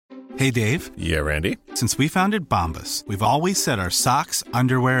Hey, Dave. Yeah, Randy? Since we founded Bombas, we've always said our socks,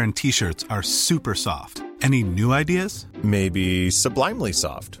 underwear, and T-shirts are super soft. Any new ideas? Maybe sublimely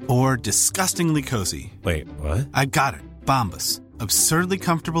soft. Or disgustingly cozy. Wait, what? I got it. Bombas. Absurdly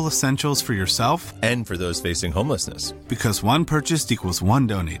comfortable essentials for yourself and for those facing homelessness. Because one purchased equals one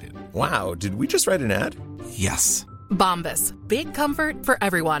donated. Wow, did we just write an ad? Yes. Bombas. Big comfort for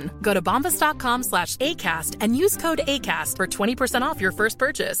everyone. Go to bombas.com/ACAST and use code ACAST for 20% off your first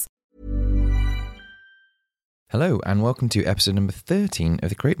purchase. Hello, and welcome to episode number 13 of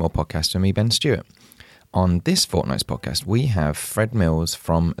the Create More podcast with me, Ben Stewart. On this fortnight's podcast, we have Fred Mills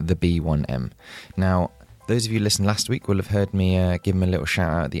from the B1M. Now, those of you who listened last week will have heard me give him a little shout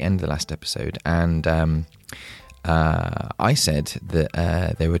out at the end of the last episode, and I said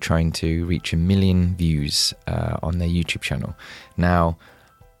that they were trying to reach 1 million views on their YouTube channel. Now,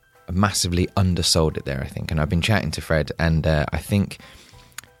 I massively undersold it there, I think, and I've been chatting to Fred, and I think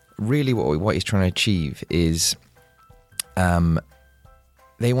really what he's trying to achieve is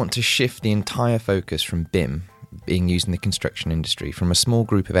they want to shift the entire focus from BIM being used in the construction industry from a small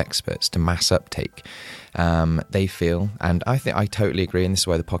group of experts to mass uptake. They feel, and I think I totally agree, and this is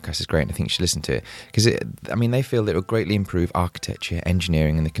why the podcast is great, and I think you should listen to it, because they feel that it will greatly improve architecture,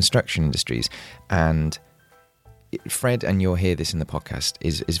 engineering, and the construction industries. And Fred, and you'll hear this in the podcast,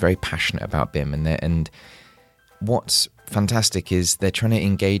 is very passionate about BIM, and what's fantastic is they're trying to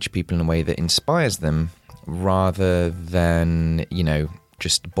engage people in a way that inspires them rather than,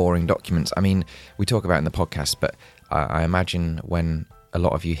 just boring documents. I mean, we talk about it in the podcast, but I imagine when a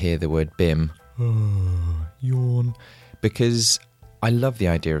lot of you hear the word BIM, yawn, because I love the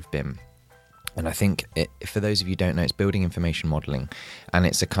idea of BIM. And I think, for those of you who don't know, it's building information modelling, and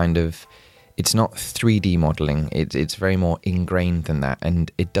it's it's not 3D modelling, it's very more ingrained than that,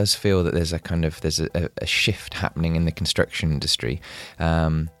 and it does feel that there's a shift happening in the construction industry.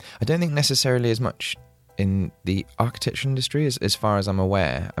 I don't think necessarily as much in the architecture industry as far as I'm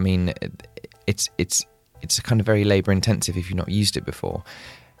aware. I mean, it's a kind of very labour intensive if you've not used it before.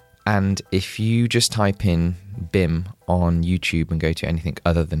 And if you just type in BIM on YouTube and go to anything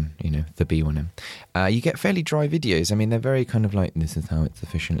other than, the B1M, you get fairly dry videos. I mean, they're very kind of like, this is how it's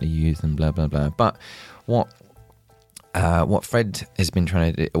efficiently used and blah, blah, blah. But what Fred has been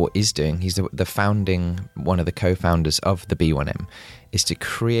trying to do, or is doing, he's one of the co-founders of the B1M, is to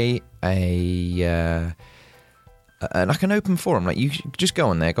create like an open forum. Like, you just go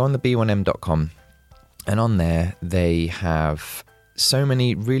on there, go on the b1m.com, and on there they have so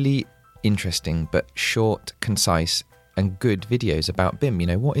many really interesting but short, concise, and good videos about BIM.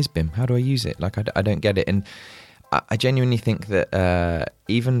 What is BIM? How do I use it? Like, I don't get it. And I genuinely think that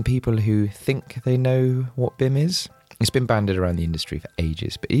even people who think they know what BIM is, it's been banded around the industry for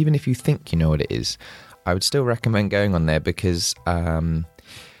ages, but even if you think you know what it is, I would still recommend going on there, because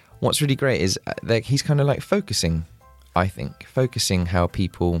what's really great is that he's kind of like focusing how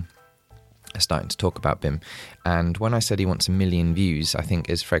people are starting to talk about BIM. And when I said he wants 1 million views, I think,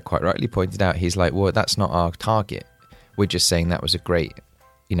 as Fred quite rightly pointed out, he's like, well, that's not our target. We're just saying that was a great,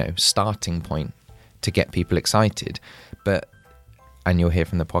 starting point to get people excited. And you'll hear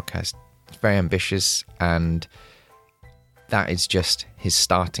from the podcast, it's very ambitious, and that is just his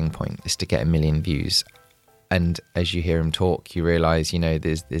starting point, is to get 1 million views. And as you hear him talk, you realise,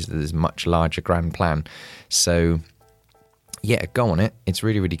 there's much larger grand plan. So yeah, go on it. It's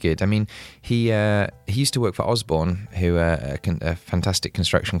really, really good. I mean, he used to work for Osborne, who are a fantastic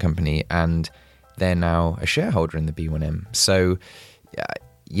construction company, and they're now a shareholder in the B1M. So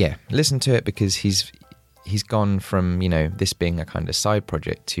yeah, listen to it, because he's gone from, this being a kind of side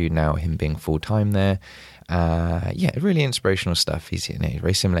project to now him being full-time there. Really inspirational stuff. He's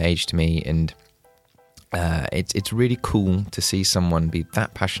very similar age to me, and it's really cool to see someone be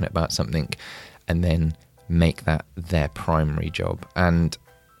that passionate about something and then make that their primary job. And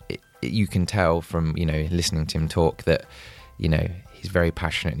you can tell from listening to him talk that he's very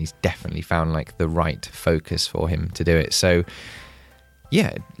passionate, and he's definitely found like the right focus for him to do it. So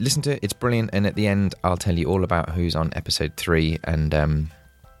yeah, listen to it, it's brilliant. And at the end, I'll tell you all about who's on episode 3. And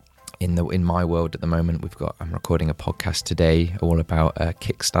in my world at the moment, I'm recording a podcast today all about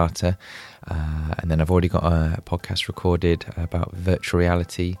Kickstarter, and then I've already got a podcast recorded about virtual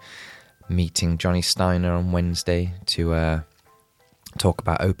reality, meeting Johnny Steiner on Wednesday to talk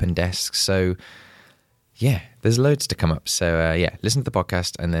about open desks. So yeah, there's loads to come up. So listen to the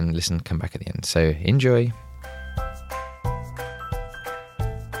podcast and then come back at the end. So enjoy.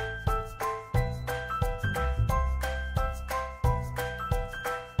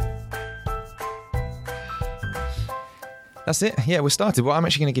 That's it. Yeah, we're started. Well, I'm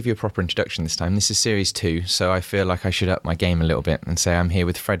actually going to give you a proper introduction this time. This is series 2, so I feel like I should up my game a little bit and say I'm here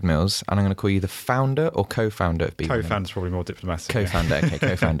with Fred Mills, and I'm going to call you the founder or co-founder of B1M. Co-founder's probably more diplomatic. Co-founder, okay,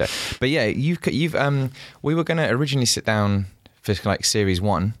 co-founder. But yeah, you've we were going to originally sit down for like series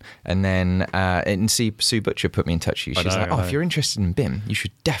 1, and then Sue Butcher put me in touch with you. She's like, if you're interested in BIM, you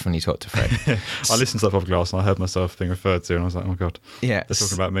should definitely talk to Fred. I listened to that podcast and I heard myself being referred to, and I was like, oh my God, yeah, they're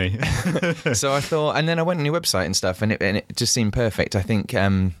talking about me. So I thought, and then I went on your website and stuff, and it just seemed perfect. I think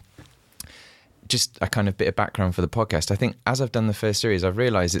just a kind of bit of background for the podcast. I think as I've done the first series, I've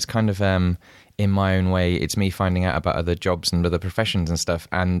realised it's kind of in my own way, it's me finding out about other jobs and other professions and stuff.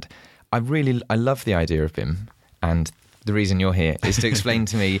 And I love the idea of BIM, and the reason you're here is to explain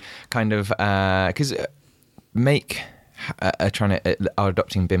to me kind of because are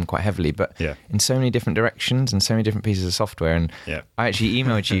adopting BIM quite heavily, but in so many different directions and so many different pieces of software. And I actually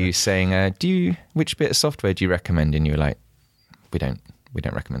emailed you saying, which bit of software do you recommend? And you were like, we don't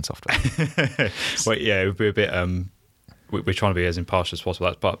recommend software. Well, yeah, it would be a bit. We're trying to be as impartial as possible.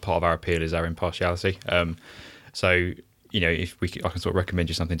 That's part of our appeal is our impartiality. So, you know, I can sort of recommend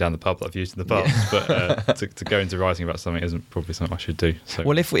you something down the pub that I've used in the past, but to go into writing about something isn't probably something I should do. So.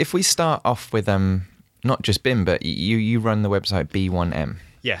 Well, if we start off with not just BIM, but you run the website B1M.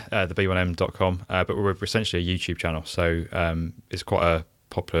 Yeah, the B1M.com, but we're essentially a YouTube channel. So it's quite a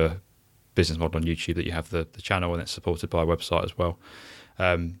popular business model on YouTube that you have the channel and it's supported by a website as well.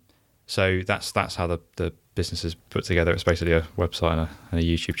 So that's how the business is put together. It's basically a website and a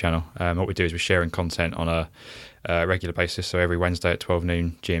YouTube channel. What we do is we're sharing content on a regular basis. So every Wednesday at 12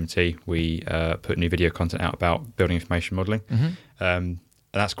 noon GMT, we put new video content out about building information modelling. Mm-hmm.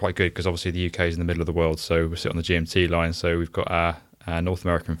 And that's quite good because obviously the UK is in the middle of the world. So we sit on the GMT line. So we've got our North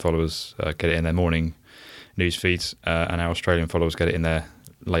American followers get it in their morning news feeds, and our Australian followers get it in their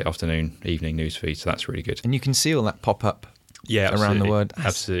late afternoon, evening news feeds. So that's really good. And you can see all that pop up absolutely. Around the world.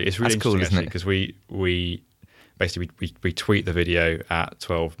 Absolutely. It's really interesting, cool, isn't it? Because we basically we tweet the video at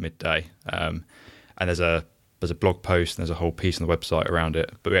 12 midday, and there's a blog post and there's a whole piece on the website around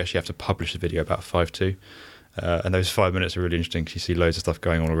it, but we actually have to publish the video about 5:02. And those 5 minutes are really interesting because you see loads of stuff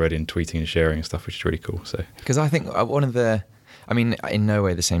going on already and tweeting and sharing and stuff, which is really cool. So because I think in no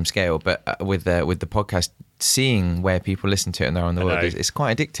way the same scale, but with the podcast, seeing where people listen to it and they're on the world, it's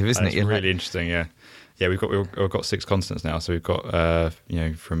quite addictive, isn't it? It's really interesting, yeah. Yeah, we've got 6 continents now, so we've got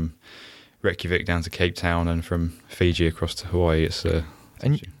from Reykjavik down to Cape Town and from Fiji across to Hawaii.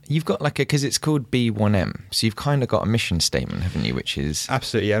 And you've got because it's called B1M, so you've kind of got a mission statement, haven't you? Which is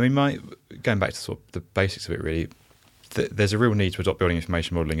absolutely. Yeah. I mean, going back to sort of the basics of it, really, there's a real need to adopt building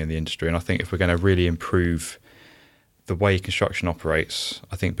information modelling in the industry, and I think if we're going to really improve the way construction operates,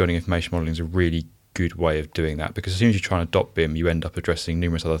 I think building information modelling is a really good way of doing that. Because as soon as you try and adopt BIM, you end up addressing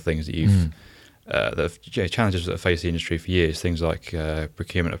numerous other things that you've challenges that have faced the industry for years, things like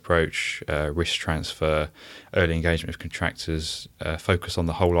procurement approach, risk transfer, early engagement with contractors, focus on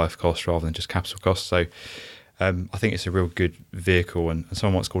the whole life cost rather than just capital costs. So I think it's a real good vehicle, and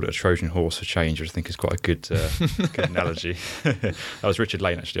someone once called it a Trojan horse for change, which I think is quite a good analogy. That was Richard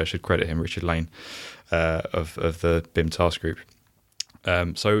Lane, actually. I should credit him, Richard Lane, of the BIM task group.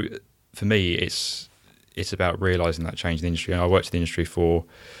 So for me, it's about realising that change in the industry. And I worked in the industry for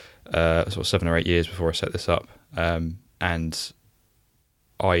sort of 7 or 8 years before I set this up, and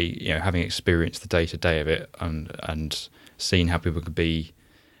I, having experienced the day-to-day of it and seen how people could be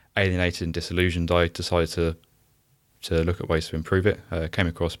alienated and disillusioned, I decided to look at ways to improve it. Came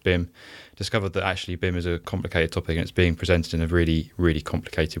across BIM, discovered that actually BIM is a complicated topic and it's being presented in a really, really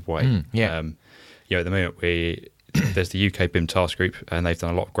complicated way. At the moment there's the UK BIM task group, and they've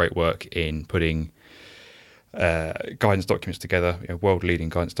done a lot of great work in putting guidance documents together, world-leading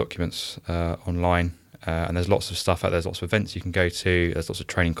guidance documents online, and there's lots of stuff out there. There's lots of events you can go to. There's lots of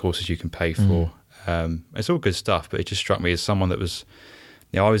training courses you can pay for. It's all good stuff, but it just struck me as someone that was,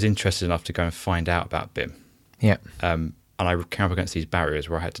 I was interested enough to go and find out about BIM. Yeah. And I came up against these barriers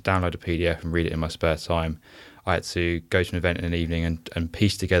where I had to download a PDF and read it in my spare time. I had to go to an event in an evening and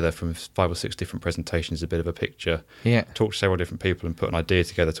piece together from 5 or 6 different presentations a bit of a picture. Yeah. Talk to several different people and put an idea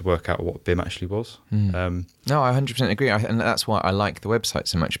together to work out what BIM actually was. No, I 100% agree. And that's why I like the website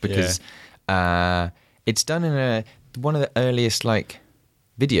so much, because it's done in one of the earliest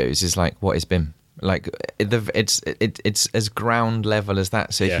videos is what is BIM? It's as ground level as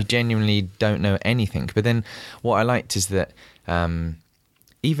that. So if you genuinely don't know anything, but then what I liked is that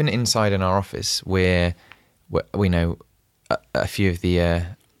even inside in our office, we know a few of the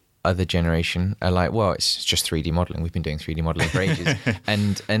other generation are like, well, it's just 3D modeling. We've been doing 3D modeling for ages,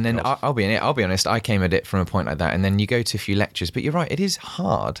 and then I'll be honest. I came at it from a point like that, and then you go to a few lectures, but you're right, it is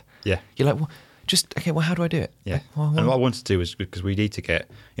hard. Yeah, you're like, well, just okay. Well, how do I do it? Yeah. Well, And what I wanted to do was, because we need to get,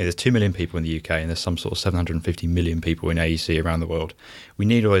 there's 2 million people in the UK and there's some sort of 750 million people in AEC around the world. We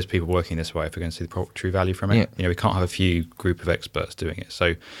need all those people working this way if we're going to see the true value from it. Yeah. We can't have a few group of experts doing it.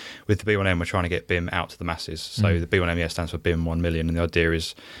 So with the B1M, we're trying to get BIM out to the masses. So the B1M stands for BIM 1 million. And the idea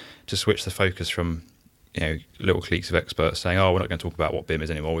is to switch the focus from little cliques of experts saying, oh, we're not going to talk about what BIM is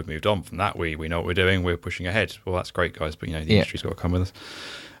anymore. We've moved on from that. We know what we're doing. We're pushing ahead. Well, that's great, guys. But, the industry's got to come with us.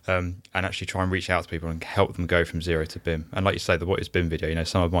 And actually try and reach out to people and help them go from zero to BIM. And like you say, the What is BIM video,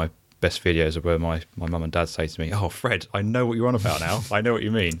 some of my best videos are where my mum and dad say to me, oh, Fred, I know what you're on about now. I know what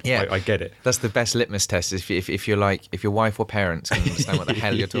you mean. Yeah. I get it. That's the best litmus test. If you're like, if your wife or parents can understand what the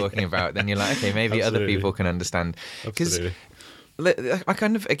hell you're talking about, then you're like, okay, maybe other people can understand. Because I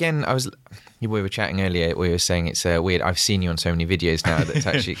kind of, again, we were chatting earlier, we were saying it's weird. I've seen you on so many videos now that's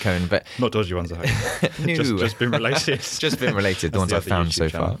actually coming, but not dodgy ones, I hope. No. just BIM related. Just BIM related, the ones I've found so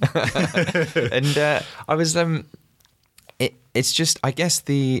far. And I was, it's just, I guess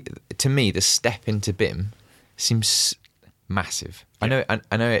to me, the step into BIM seems massive. Yeah.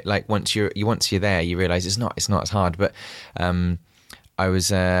 I know it, like once you're there, you realise it's not as hard, but I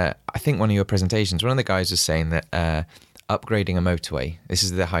think one of your presentations, one of the guys was saying that upgrading a motorway, this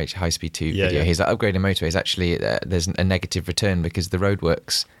is the high speed 2 video. Yeah. He's like, upgrading a motorway is actually there's a negative return because the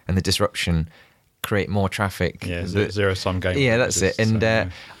roadworks and the disruption create more traffic. Yeah, zero sum game. Yeah, that's it. And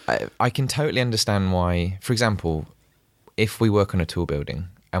I can totally understand why. For example, if we work on a tool building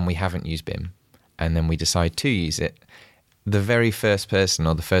and we haven't used BIM, and then we decide to use it, the very first person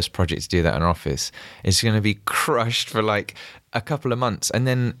or the first project to do that in our office is going to be crushed for like a couple of months, and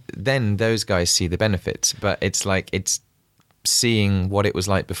then those guys see the benefits. But it's seeing what it was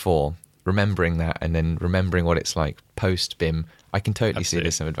like before, remembering that, and then remembering what it's like post BIM. I can totally see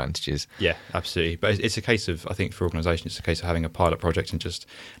there's some advantages. Yeah, absolutely. But it's a case of, I think for organisations, it's a case of having a pilot project and just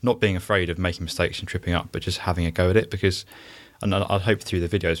not being afraid of making mistakes and tripping up, but just having a go at it. Because, and I hope through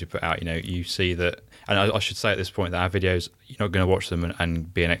the videos we put out, you see that, and I should say at this point that our videos, you're not going to watch them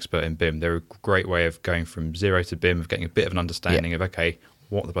and be an expert in BIM. They're a great way of going from zero to BIM, of getting a bit of an understanding of, okay,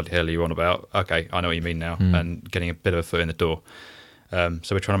 what the bloody hell are you on about? Okay, I know what you mean now, and getting a bit of a foot in the door. So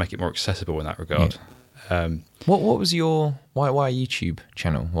we're trying to make it more accessible in that regard. Yeah. What was your why YouTube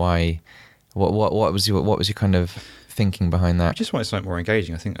channel? What was your kind of thinking behind that? I just wanted something more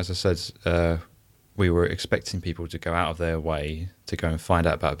engaging. I think, as I said, we were expecting people to go out of their way to go and find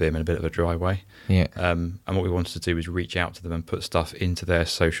out about BIM in a bit of a dry way. Yeah. And what we wanted to do was reach out to them and put stuff into their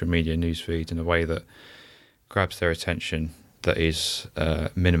social media newsfeed in a way that grabs their attention, that is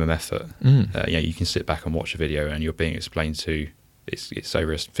minimum effort. You can sit back and watch a video and you're being explained to, it's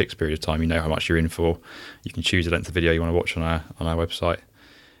over a fixed period of time. You know how much you're in for. You can choose the length of video you want to watch on our website.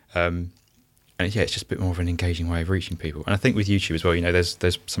 And it's just a bit more of an engaging way of reaching people. And I think with YouTube as well, there's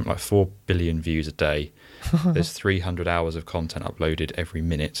something like 4 billion views a day. There's 300 hours of content uploaded every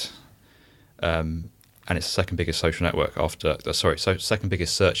minute. And it's the second biggest social network second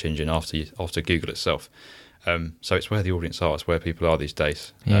biggest search engine after Google itself. So it's where the audience are. It's where people are these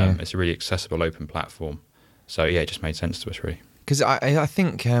days. Yeah. It's a really accessible, open platform. So yeah, it just made sense to us, really. Because I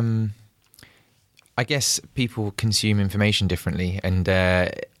think, I guess people consume information differently, and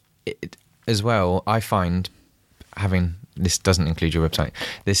as well, I find this doesn't include your website.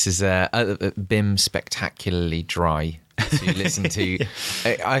 This is BIM spectacularly dry to listen to.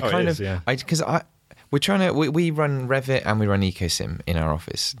 We're trying to. We run Revit and we run EcoSim in our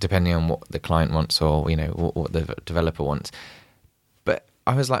office, depending on what the client wants or what the developer wants. But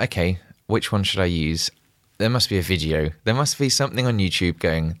I was like, okay, which one should I use? There must be a video. There must be something on YouTube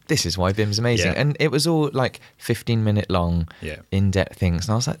going, this is why BIM's amazing. Yeah. And it was all like 15-minute long, in-depth things.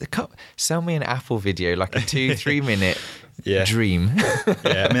 And I was like, sell me an Apple video, like a 2-3 minute dream.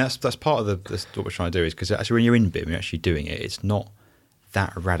 Yeah, I mean, that's part of what we're trying to do, is because actually when you're in BIM, you're actually doing it. It's not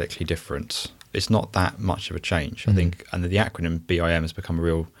that radically different. It's not that much of a change, I think. And the acronym BIM has become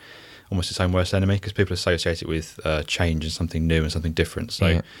almost its own worst enemy, because people associate it with change and something new and something different.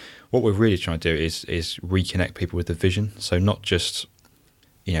 So what we're really trying to do is reconnect people with the vision. So not just,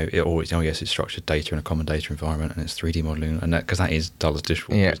 it's structured data in a common data environment and it's 3D modelling, and because that is dull as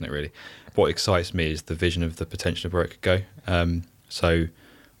dishwater, isn't it, really? What excites me is the vision of the potential of where it could go. So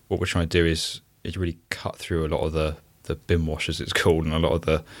what we're trying to do is really cut through a lot of the BIM wash, as it's called, and a lot of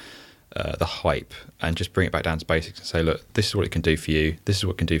the hype, and just bring it back down to basics and say, look, this is what it can do for you, this is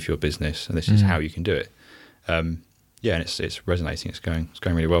what it can do for your business, and this is how you can do it. And it's resonating. It's going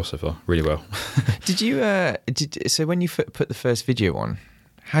really well so far. Really well. Did you? So when you put the first video on,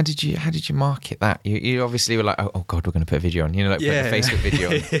 How did you market that? You obviously were like, oh God, we're going to put a video on. You know, like put a Facebook video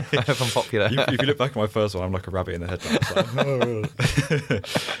on. If I'm popular. If you look back at my first one, I'm like a rabbit in the headlights.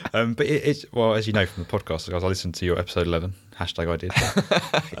 Like, but well, as you know from the podcast, guys, I listened to your episode 11. # I did.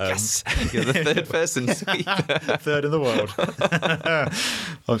 Yes, you're the third person. Sweet. Third in the world.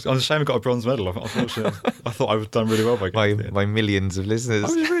 I'm ashamed I got a bronze medal. Unfortunately, I thought I was done really well by millions of listeners. I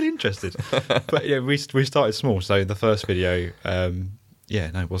was really interested. But yeah, we started small. So the first video,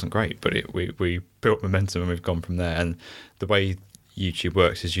 it wasn't great, but we built momentum and we've gone from there. And the way YouTube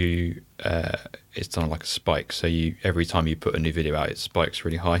works is it's done like a spike. So every time you put a new video out, it spikes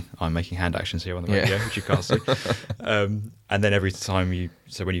really high. I'm making hand actions here on the radio, which you can't see. And then every time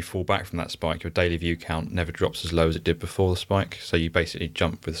when you fall back from that spike, your daily view count never drops as low as it did before the spike. So you basically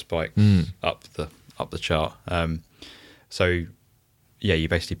jump with the spike up the chart. So yeah, you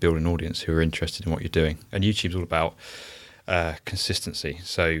basically build an audience who are interested in what you're doing. And YouTube's all about consistency.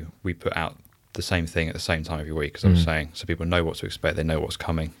 So we put out the same thing at the same time every week, as I was saying, so people know what to expect, they know what's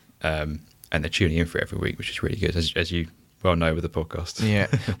coming, and they're tuning in for it every week, which is really good, as you well know with the podcast. Yeah,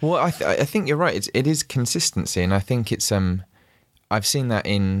 well, I think you're right. It is consistency, and I think it's I've seen that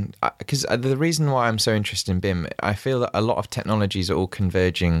because the reason why I'm so interested in BIM, I feel that a lot of technologies are all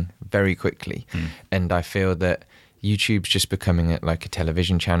converging very quickly, and I feel that YouTube's just becoming like a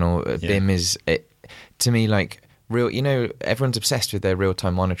television channel. BIM is, to me, like real, everyone's obsessed with their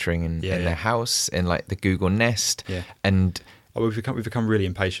real-time monitoring in their house, in like the Google Nest, and we've become really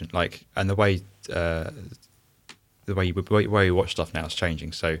impatient. Like, and the way you watch stuff now is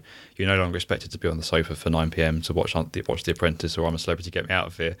changing. So you're no longer expected to be on the sofa for 9 p.m. to watch The Apprentice or I'm a Celebrity, Get Me Out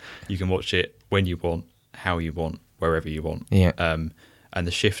of Here. You can watch it when you want, how you want, wherever you want. And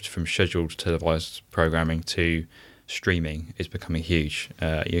the shift from scheduled televised programming to streaming is becoming huge.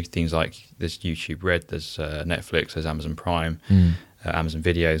 Things like there's YouTube Red, there's Netflix, there's Amazon Prime, Amazon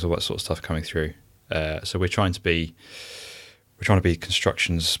Videos, all that sort of stuff coming through. So we're trying to be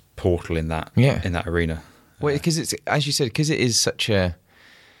construction's portal in that arena. Well, because it's, as you said, because it is such a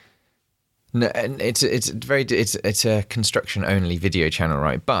it's a construction only video channel,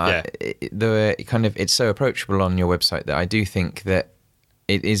 right? But it's so approachable on your website that I do think that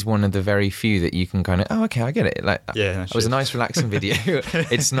it is one of the very few that you can kind of, I get it. Like, it was a nice, relaxing video.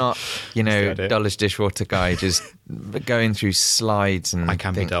 It's not, dullest dishwater guy just going through slides and. I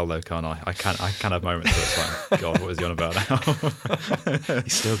can be dull though, can't I? I can have moments where it's like, God, what is he on about now?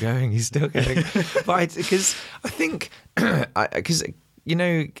 He's still going. But because I think, I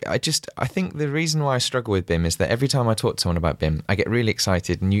think the reason why I struggle with BIM is that every time I talk to someone about BIM, I get really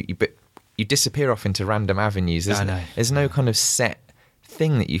excited, and you disappear off into random avenues. There's no kind of set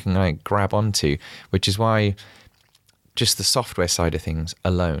thing that you can like grab onto, which is why just the software side of things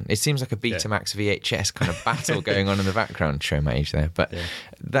alone, it seems like a Betamax VHS kind of battle going on in the background. Show my age there, but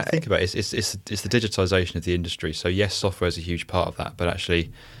think about it, it's the digitization of the industry. So yes, software is a huge part of that, but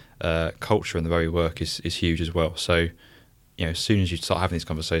actually culture and the way we work is huge as well. So as soon as you start having these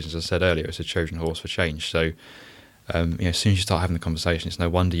conversations, as I said earlier, it's a Trojan horse for change. So as soon as you start having the conversation, it's no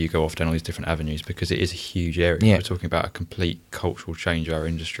wonder you go off down all these different avenues, because it is a huge area. We're talking about a complete cultural change of our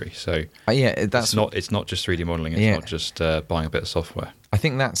industry. So it's not just 3D modelling. It's not just buying a bit of software. I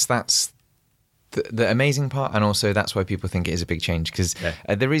think that's the amazing part, and also that's why people think it is a big change. Because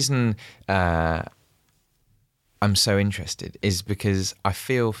the reason I'm so interested is because I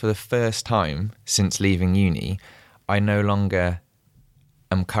feel for the first time since leaving uni, I no longer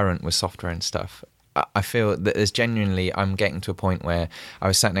am current with software and stuff. I feel that there's genuinely, I'm getting to a point where I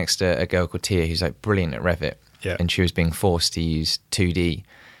was sat next to a girl called Tia who's like brilliant at Revit, and she was being forced to use 2D,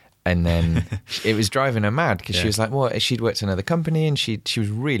 and then it was driving her mad because she was like, well, she'd worked at another company and she was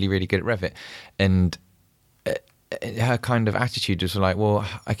really, really good at Revit, and her kind of attitude was like, well,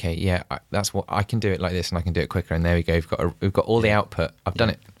 okay, that's what I can do it like this, and I can do it quicker, and there we go. We've got all the output. I've done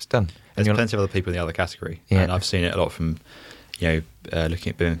it. It's done. There's plenty of other people in the other category, and I've seen it a lot from. Looking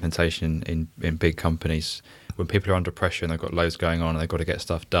at BIM implementation in big companies, when people are under pressure and they've got loads going on and they've got to get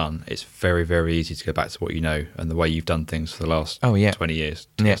stuff done, it's very, very easy to go back to what you know and the way you've done things for the last 20 years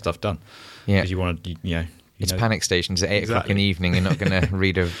to get stuff done. Because you want to, it's panic stations at 8 o'clock in the evening. You're not going to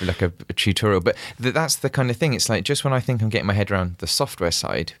read a tutorial. But that's the kind of thing. It's like, just when I think I'm getting my head around the software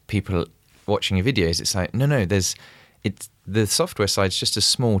side, people watching your videos, it's like, no, the software side's just a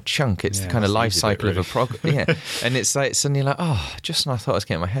small chunk. It's the kind of life cycle of a program. And it's like suddenly like, just when I thought I was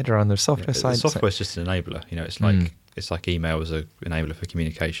getting my head around the software side. The software's just an enabler. It's like it's like email as an enabler for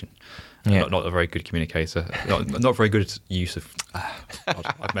communication. Yeah. Not a very good communicator. Not very good use of.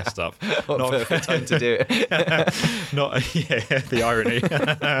 God, I've messed up. Not perfect time to do it. The irony.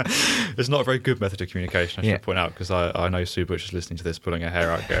 It's not a very good method of communication, I should point out, because I know Sue Butch is listening to this, pulling her hair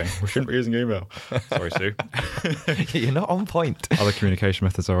out, going, "We shouldn't be using email." Sorry, Sue. You're not on point. Other communication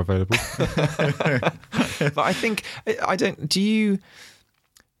methods are available. But I think do you?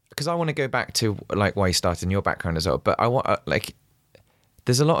 Because I want to go back to like why you started and your background as well. But I want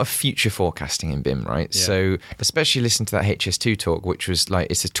there's a lot of future forecasting in BIM, right? Yeah. So especially listen to that HS2 talk, which was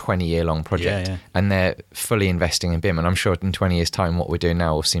like, it's a 20-year long project, Yeah. and they're fully investing in BIM. And I'm sure in 20 years' time, what we're doing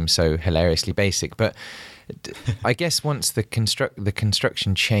now will seem so hilariously basic. But I guess once the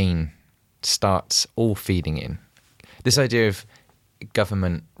construction chain starts all feeding in, this idea of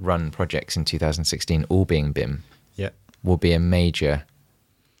government-run projects in 2016 all being BIM will be a major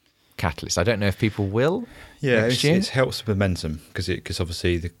catalyst. I don't know if people will. Yeah, next year. it helps with momentum because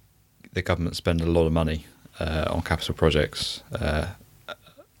obviously the government spend a lot of money on capital projects,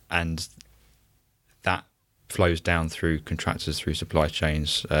 and that flows down through contractors, through supply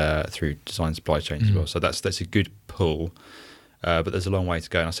chains, through design supply chains as well. So that's a good pull, but there's a long way to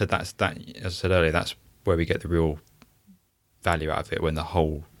go. And I said as I said earlier, that's where we get the real value out of it, when the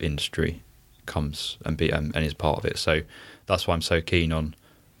whole industry comes and is part of it. So that's why I'm so keen on.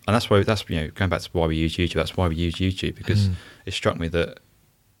 And that's going back to why we use YouTube. That's why we use YouTube, because it struck me that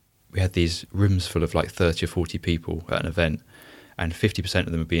we had these rooms full of like 30 or 40 people at an event, and 50% of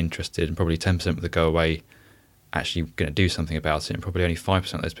them would be interested, and probably 10% would go away actually going to do something about it, and probably only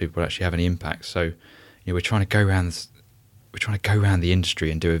 5% of those people would actually have any impact. So, we're trying to go around the industry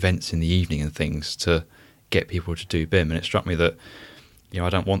and do events in the evening and things to get people to do BIM. And it struck me that I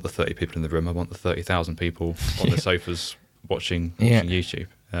don't want the 30 people in the room. I want the 30,000 people on the sofas watching YouTube.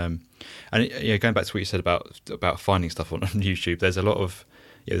 And going back to what you said about finding stuff on YouTube, there's a lot of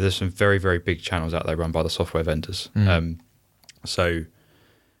there's some very, very big channels out there run by the software vendors. So,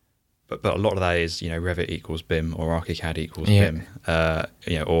 but a lot of that is Revit equals BIM, or ArchiCAD equals BIM,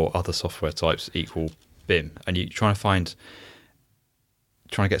 or other software types equal BIM, and you trying to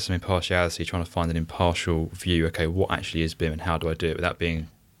get some impartiality, trying to find an impartial view. Okay, what actually is BIM, and how do I do it without being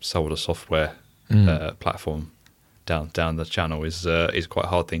sold a software platform down the channel is quite a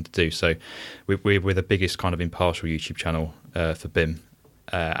hard thing to do. So we're the biggest kind of impartial YouTube channel for BIM,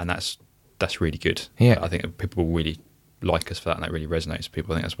 and that's really good. I think people really like us for that, and that really resonates with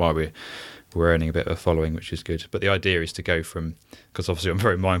people. I think that's why we're earning a bit of a following, which is good. But the idea is to go from, because obviously I'm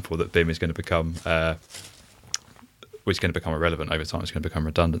very mindful that BIM is going to become irrelevant over time. It's going to become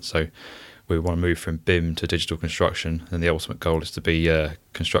redundant. So we want to move from BIM to digital construction, and the ultimate goal is to be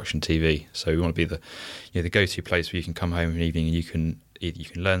construction TV. So we want to be the go-to place where you can come home in the evening and you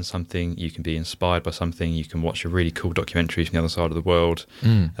can learn something, you can be inspired by something, you can watch a really cool documentary from the other side of the world,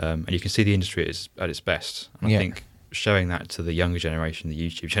 and you can see the industry at its best. And I think showing that to the younger generation, the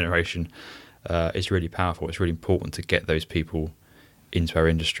YouTube generation, is really powerful. It's really important to get those people into our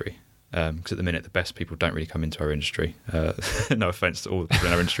industry. Because at the minute, the best people don't really come into our industry. No offence to all the people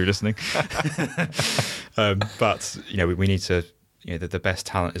in our industry listening. But, we need to, the best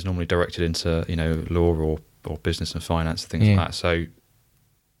talent is normally directed into, law or business and finance and things like that. So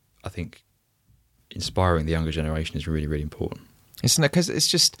I think inspiring the younger generation is really, really important. Because it's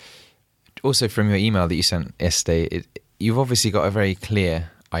just, also from your email that you sent yesterday, you've obviously got a very clear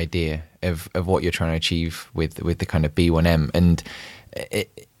idea of what you're trying to achieve with the kind of B1M. And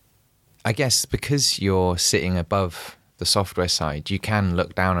I guess because you're sitting above the software side, you can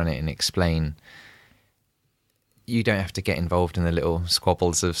look down on it and explain. You don't have to get involved in the little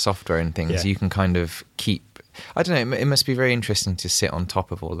squabbles of software and things. You can kind of keep, I don't know, it must be very interesting to sit on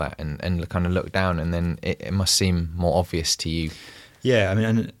top of all that and kind of look down, and then it must seem more obvious to you. Yeah, I mean,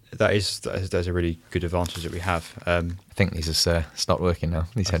 and that's a really good advantage that we have. I think these have stopped working now,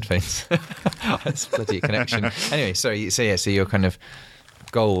 these headphones. That's bloody connection. Anyway, sorry, so your kind of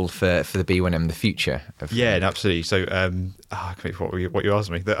goal for the B1M, the future of absolutely. So what you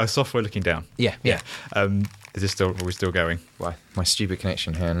asked me, the software looking down. Are we still going? Why, my stupid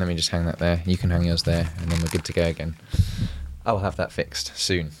connection here, and let me just hang that there. You can hang yours there, and then we're good to go again. I'll have that fixed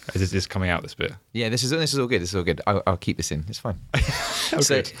soon. Is this coming out, this bit? Yeah, this is all good. This is all good. I'll keep this in. It's fine.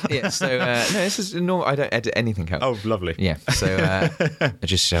 Okay. No, this is normal. I don't edit anything out. Oh, lovely. Yeah. So I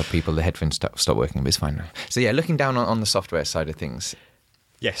just tell people the headphones stop working, but it's fine now. So looking down on the software side of things.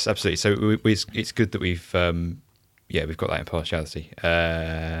 Yes, absolutely. So it's good that we've got that impartiality.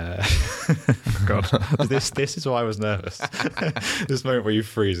 God, this is why I was nervous. This moment where you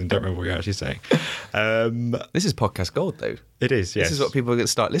freeze and don't remember what you're actually saying. This is podcast gold, though. It is. Yes. This is what people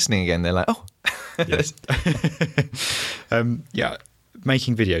start listening again. They're like, oh. Yes. Yeah,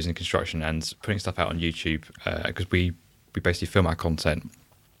 making videos in construction and putting stuff out on YouTube, because we basically film our content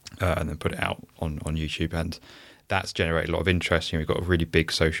and then put it out on YouTube, and that's generated a lot of interest. We've got a really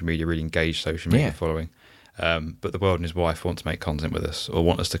big social media, really engaged social media following. But the world and his wife want to make content with us, or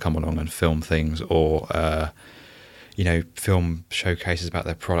want us to come along and film things, or film showcases about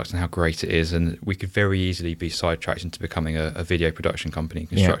their products and how great it is. And we could very easily be sidetracked into becoming a video production company in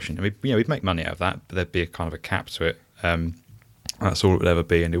construction. And we'd make money out of that, but there'd be a kind of a cap to it. That's all it would ever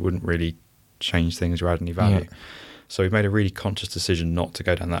be, and it wouldn't really change things or add any value. Yeah. So we've made a really conscious decision not to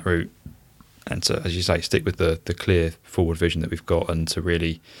go down that route, and to, as you say, stick with the clear forward vision that we've got, and to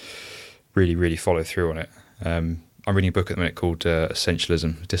really, really, really follow through on it. I'm reading a book at the minute called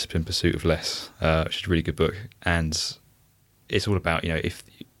Essentialism, Disciplined Pursuit of Less, which is a really good book. And it's all about,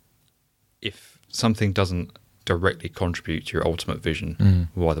 if something doesn't directly contribute to your ultimate vision,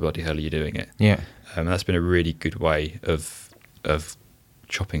 why the bloody hell are you doing it? Yeah. And that's been a really good way of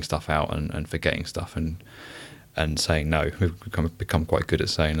chopping stuff out and forgetting stuff and saying no. We've become quite good at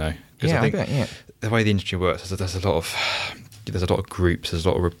saying no. Because I think the way the industry works, there's a lot of groups, there's a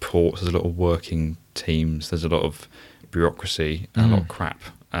lot of reports, there's a lot of working teams, there's a lot of bureaucracy and a lot of crap.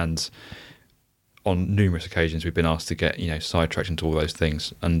 And on numerous occasions, we've been asked to get sidetracked into all those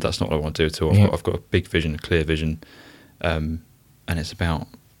things, and that's not what I want to do at all. I've got a big vision, a clear vision, and it's about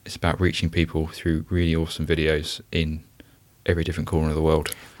reaching people through really awesome videos in every different corner of the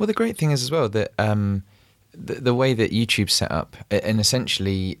world. Well, the great thing is as well that the way that YouTube's set up, and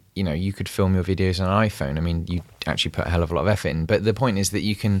essentially, you could film your videos on an iPhone. I mean, you actually put a hell of a lot of effort in, but the point is that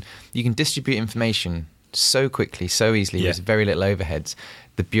you can distribute information so quickly, so easily, with very little overheads.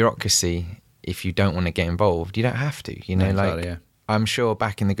 The bureaucracy, if you don't want to get involved, you don't have to. I'm sure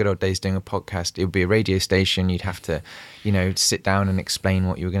back in the good old days doing a podcast, it would be a radio station. You'd have to, sit down and explain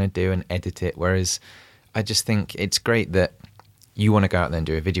what you were going to do and edit it. Whereas I just think it's great that you want to go out there and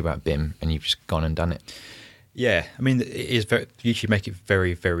do a video about BIM, and you've just gone and done it. Yeah, I mean, YouTube make it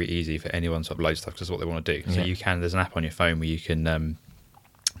very, very easy for anyone to upload stuff because that's what they want to do. So there's an app on your phone where you can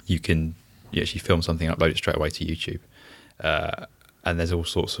actually film something and upload it straight away to YouTube. And there's all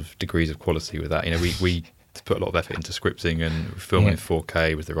sorts of degrees of quality with that. We put a lot of effort into scripting and filming in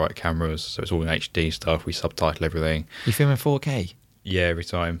 4K with the right cameras, so it's all in HD stuff. We subtitle everything. You film in 4K? Yeah, every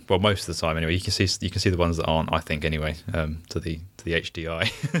time. Well, most of the time anyway. You can see the ones that aren't, I think, anyway, to the HDI.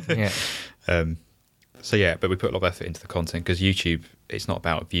 But we put a lot of effort into the content because YouTube, it's not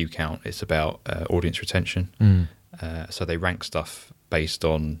about view count, it's about audience retention. So they rank stuff based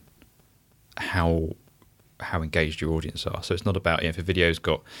on how engaged your audience are. So it's not about, if a video's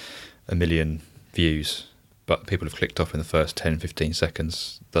got 1 million views, but people have clicked off in the first 10, 15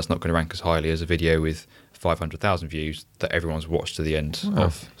 seconds, that's not going to rank as highly as a video with 500,000 views that everyone's watched to the end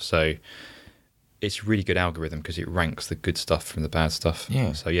of. So it's a really good algorithm because it ranks the good stuff from the bad stuff.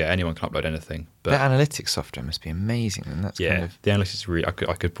 Yeah. So anyone can upload anything. But the analytics software must be amazing. And that's the analytics really. I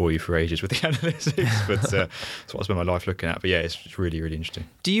could bore you for ages with the analytics, but that's what I spend my life looking at. But it's really, really interesting.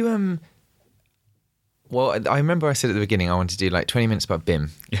 Do you Well, I remember I said at the beginning I wanted to do like 20 minutes about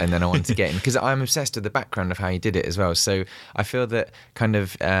BIM, and then I wanted to get in because I'm obsessed with the background of how you did it as well. So I feel that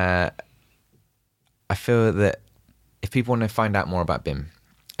if people want to find out more about BIM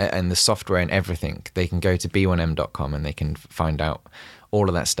and the software and everything, they can go to b1m.com and they can find out all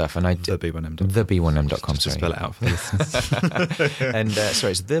of that stuff. And the B1M.com. The B1M.com, sorry. Spell it out for this. And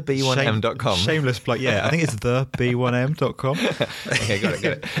sorry, it's the B1M.com. Shameless plug. Yeah, I think it's the B1M.com. Okay, got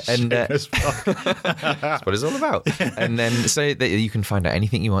it. And that's what it's all about. And then so that you can find out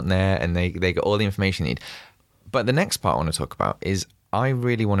anything you want there, and they got all the information you need. But the next part I want to talk about is I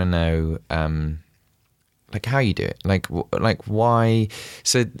really want to know like how you do it, like why.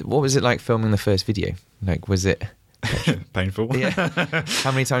 So what was it like filming the first video? Like, was it painful? Yeah.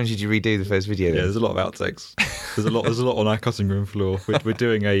 How many times did you redo the first video? Yeah, there's a lot of outtakes. There's a lot on our cutting room floor. We're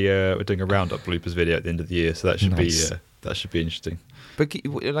doing a roundup bloopers video at the end of the year, so that should be interesting. But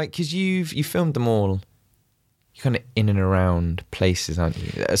like, because you filmed them all, you're kind of in and around places, aren't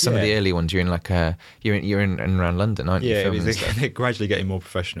you? Some of the early ones, you're in like you're in and around London, aren't you? Yeah, they're gradually getting more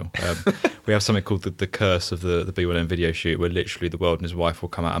professional. We have something called the curse of the B1M video shoot, where literally the world and his wife will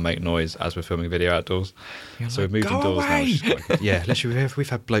come out and make noise as we're filming a video outdoors. So we've moved indoors now. Which is quite good. Yeah, literally we've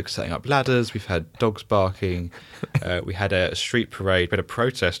had blokes setting up ladders, we've had dogs barking, we had a street parade, we had a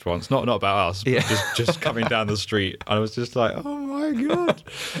protest once, not about us, but just coming down the street. And I was just like, oh my God,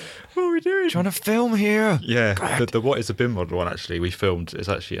 what are we doing? Trying to film here. Yeah, the What is a BIM model one actually we filmed is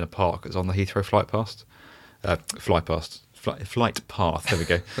actually in a park. It's on the Heathrow flight path. There we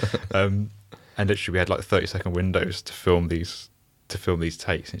go. And literally we had like 30-second windows to film these to film these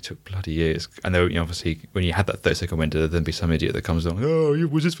takes, and it took bloody years. And there, obviously, when you had that 30-second window, there'd then be some idiot that comes along. Oh,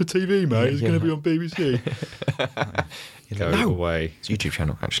 was this for TV, mate? It's going to be on BBC. Go away. It's a YouTube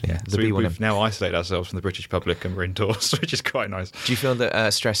channel, actually. Yeah. So we've now isolated ourselves from the British public, and we're indoors, which is quite nice. Do you feel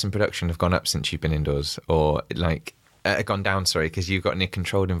that stress and production have gone up since you've been indoors, or gone down? Sorry, because you've got in a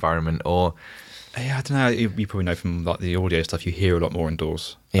controlled environment, or yeah, I don't know. You probably know from the audio stuff. You hear a lot more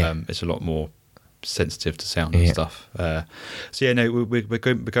indoors. Yeah. It's a lot more sensitive to sound and stuff. So yeah, no, we're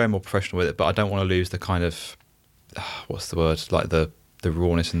going more professional with it, but I don't want to lose the kind of what's the word, like the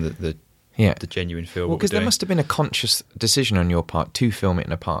rawness and the genuine feel. Well, because there must have been a conscious decision on your part to film it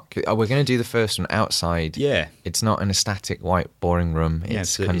in a park. We're going to do the first one outside. Yeah, it's not in a static white boring room.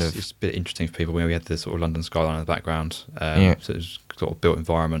 It's a bit interesting for people. We had the sort of London skyline in the background, so it was sort of built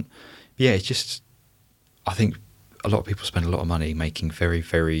environment. But yeah, it's just, I think a lot of people spend a lot of money making very,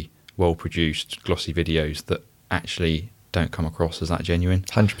 very well-produced, glossy videos that actually don't come across as that genuine.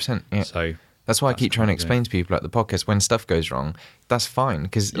 100%. Yeah. So that's why I keep trying to explain to people at the podcast, when stuff goes wrong, that's fine,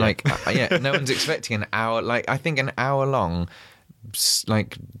 because no one's expecting an hour. Like, I think an hour long,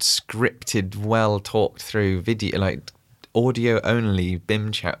 like scripted, well talked through video, like audio only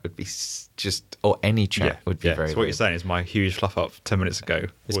BIM chat would be just, or any chat would be very. So what you're saying is my huge fluff up 10 minutes ago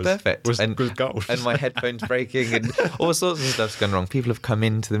was perfect. Was gold. And my headphones breaking and all sorts of stuff's gone wrong. People have come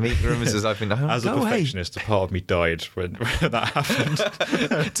into the meeting rooms as I've been like, as a perfectionist, a part of me died when that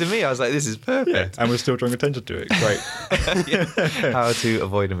happened. To me, I was like, this is perfect. And we're still drawing attention to it. Great. How to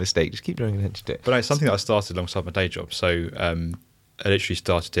avoid a mistake. Just keep drawing attention to it. But no, it's something that I started alongside my day job. So I literally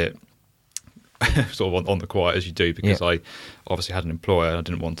started it sort of on the quiet, as you do, because I obviously had an employer and I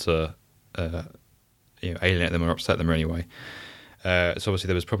didn't want to alienate them or upset them in any way. So obviously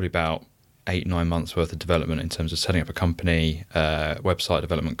there was probably about 8-9 months worth of development in terms of setting up a company, website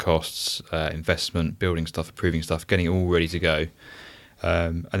development costs, investment, building stuff, approving stuff, getting it all ready to go.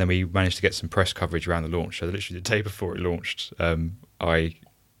 And then we managed to get some press coverage around the launch. So literally the day before it launched, I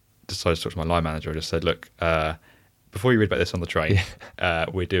decided to talk to my line manager. I just said, look, before you read about this on the train,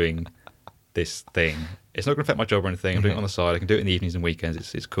 we're doing this thing. It's not going to affect my job or anything. I'm doing it on the side. I can do it in the evenings and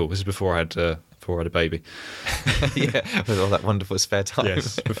weekends. It's cool. This is before I had a baby. With all that wonderful spare time.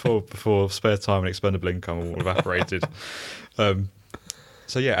 Yes, before spare time and expendable income all evaporated.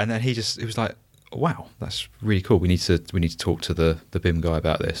 So yeah, and then he was like, wow, that's really cool. We need to talk to the BIM guy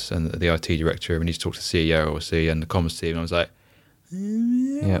about this, and the IT director. We need to talk to the CEO or C and the comms team. And I was like,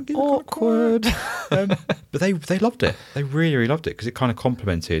 awkward. But they loved it. They really, really loved it, because it kind of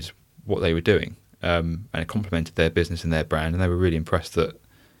complemented what they were doing, and it complemented their business and their brand, and they were really impressed that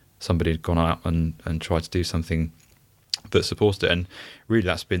somebody had gone out and tried to do something that supported it. And really,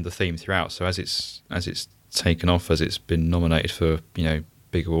 that's been the theme throughout. So as it's taken off, as it's been nominated for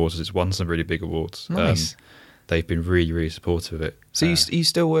big awards, as it's won some really big awards, nice. They've been really, really supportive of it. So are you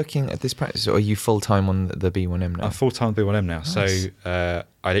still working at this practice, or are you full time on the B1M now? I'm full time B1M now. Nice. So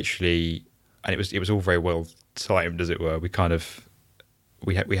I literally, and it was all very well timed, as it were. We kind of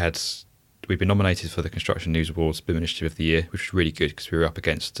we've been nominated for the Construction News Awards BIM Initiative of the Year, which was really good, because we were up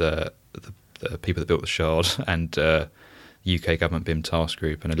against the people that built the Shard and UK Government BIM Task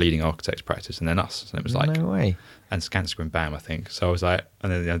Group and a leading architects practice, and then us. And it was like, no way. And Skanska and BAM, I think. So I was like,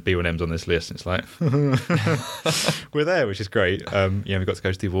 and then B1M's on this list, and it's like, we're there, which is great. We got to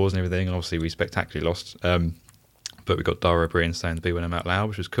go to the awards and everything, and obviously we spectacularly lost. But we got Dara O'Brien saying the B1M out loud,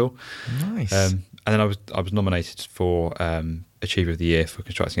 which was cool. Nice. And then I was nominated for Achiever of the Year for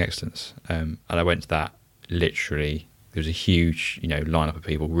Constructing Excellence, and I went to that. Literally, there was a huge lineup of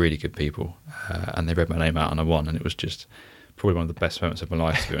people, really good people, and they read my name out and I won, and it was just probably one of the best moments of my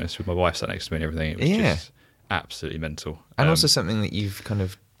life, to be honest. With my wife sat next to me and everything, it was just absolutely mental. And also something that you've kind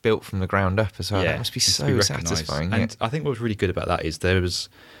of built from the ground up as well. That must be so satisfying. And I think what was really good about that is there was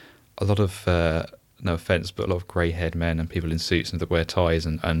a lot of no offence, but a lot of grey-haired men and people in suits and that wear ties,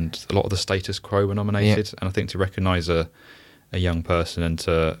 and a lot of the status quo were nominated. And I think to recognise a young person and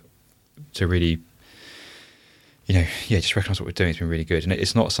to really, just recognise what we're doing has been really good. And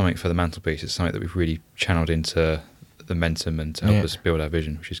it's not something for the mantelpiece; it's something that we've really channeled into the momentum and to help us build our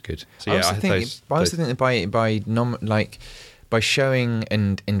vision, which is good. So I also think that by showing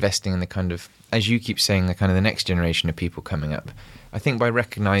and investing in the kind of, as you keep saying, the kind of the next generation of people coming up, I think by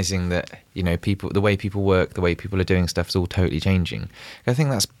recognising that people, the way people work, the way people are doing stuff is all totally changing. I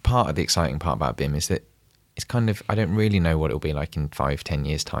think that's part of the exciting part about BIM, is that it's kind of, I don't really know what it'll be like in 5-10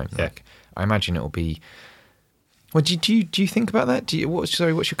 years time. Yeah. Like, I imagine it'll be. Well, do you think about that? What's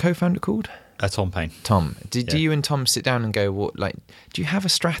your co-founder called? Tom Payne. Tom. Do you and Tom sit down and go, do you have a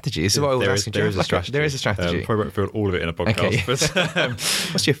strategy? This is what I was asking. There is a strategy. There is a strategy. Probably won't reveal all of it in a podcast. Okay.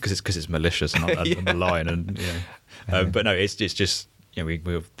 But what's your? Because it's malicious and I'm lying and But no, it's just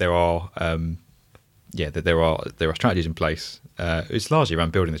there are there are strategies in place. It's largely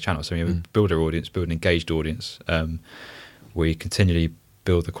around building the channel. So we build our audience, build an engaged audience. We continually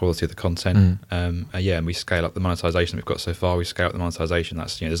build the quality of the content. And we scale up the monetization we've got so far. We scale up the monetization.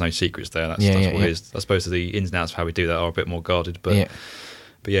 That's there's no secrets there. That's what it is. I suppose the ins and outs of how we do that are a bit more guarded, but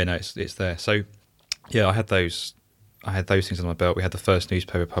no, it's there. So I had those things on my belt. We had the first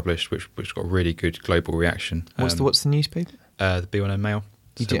newspaper published, which got really good global reaction. What's the newspaper? The B1M Mail.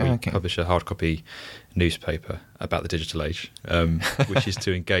 We publish a hard copy newspaper about the digital age, which is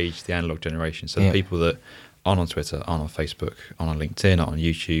to engage the analog generation. So the people that aren't on Twitter, aren't on Facebook, aren't on LinkedIn, aren't on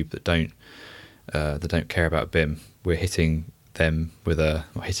YouTube, that don't care about BIM, we're hitting them with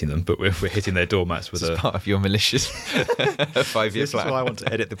not hitting them, but we're hitting their doormats with part of your malicious 5-year plan. This is why I want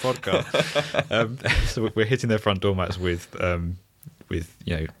to edit the podcast. So we're hitting their front doormats with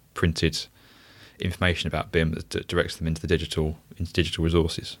printed information about BIM that directs them into digital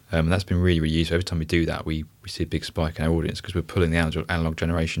resources. And that's been really, really useful. Every time we do that, we see a big spike in our audience because we're pulling the analog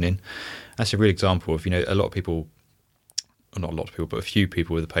generation in. That's a real example of, a lot of people, or not a lot of people, but a few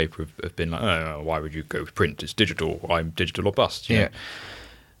people with the paper have been like, oh, why would you go print? It's digital. I'm digital or bust. You know?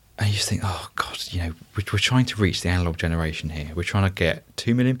 And you just think, oh, God, we're trying to reach the analog generation here. We're trying to get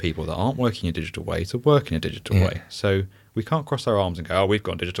 2 million people that aren't working in a digital way to work in a digital way. So we can't cross our arms and go, oh, we've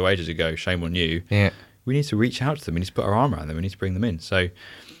gone digital ages ago, shame on you. We need to reach out to them. We need to put our arm around them. We need to bring them in. So,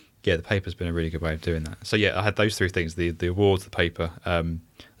 the paper's been a really good way of doing that. So, I had those 3 things, the awards, the paper.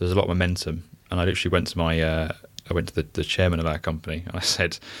 There's a lot of momentum. And I literally went to the chairman of our company and I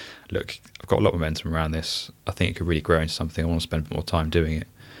said, look, I've got a lot of momentum around this. I think it could really grow into something. I want to spend a bit more time doing it.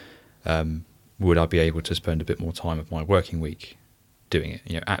 Would I be able to spend a bit more time of my working week doing it?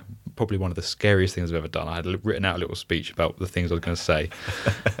 Probably one of the scariest things I've ever done. I had written out a little speech about the things I was going to say.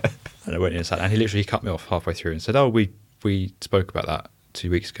 And I went in and sat, and he literally cut me off halfway through and said, oh, we spoke about that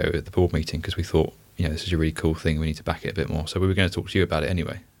 2 weeks ago at the board meeting because we thought, this is a really cool thing. We need to back it a bit more. So we were going to talk to you about it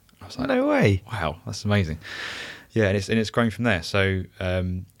anyway. I was like, no way. Wow, that's amazing. Yeah, and it's grown from there. So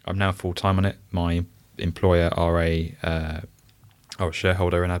I'm now full time on it. My employer are a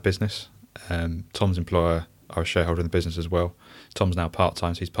shareholder in our business. Tom's employer are a shareholder in the business as well. Tom's now part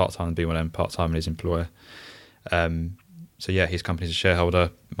time, so he's part time in B1M, part time in his employer. His company's a shareholder.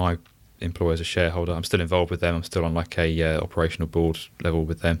 My employer's a shareholder. I'm still involved with them. I'm still on like a operational board level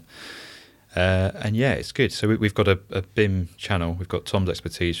with them. It's good. So we've got a BIM channel. We've got Tom's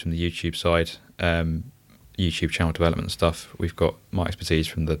expertise from the YouTube side, YouTube channel development and stuff. We've got my expertise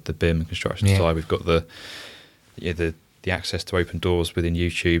from the BIM and construction side. We've got the access to open doors within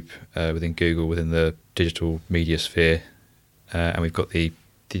YouTube, within Google, within the digital media sphere, and we've got the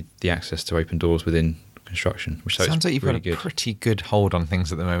access to open doors within construction. Which sounds like you've really got a pretty good hold on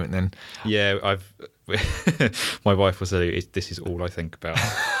things at the moment. Then, my wife will say this is all I think about.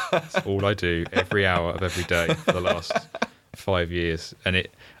 It's all I do every hour of every day for the last 5 years, and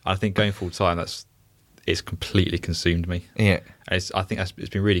I think going full time it's completely consumed me. I think it's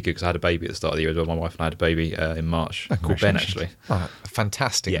been really good because I had a baby at the start of the year as well. My wife and I had a baby in March called Ben, actually. A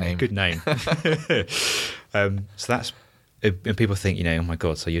fantastic name. Good name. So that's, and people think, oh my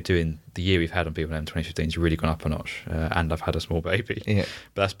God, so you're doing the year we've had on B1M 2015 has really gone up a notch, and I've had a small baby. But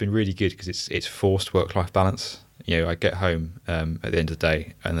that's been really good because it's forced work-life balance. I get home at the end of the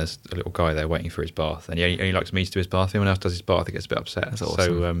day and there's a little guy there waiting for his bath, and he only likes me to do his bath. Anyone else does his bath, he gets a bit upset. That's awesome.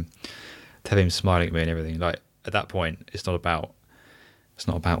 So to have him smiling at me and everything, like at that point, it's not about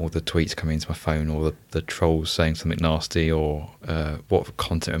all the tweets coming into my phone or the trolls saying something nasty or what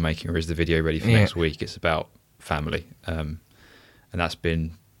content we're making or is the video ready for next week. It's about family, and that's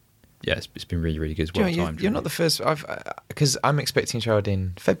been it's been really, really good. You're not the first. Because I'm expecting a child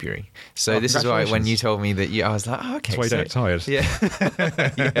in February, so this is why when you told me that I was like, oh, okay. That's why you don't get tired.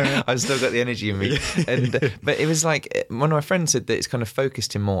 Yeah, I've still got the energy in me. But it was like one of my friends said that it's kind of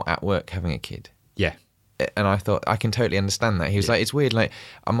focused him more at work having a kid. Yeah. And I thought I can totally understand that. He was like, it's weird. Like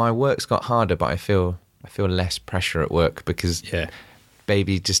my work's got harder, but I feel less pressure at work because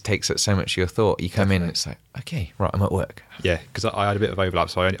baby just takes up so much of your thought. You come in and it's like, okay, right, I'm at work. Yeah, because I had a bit of overlap.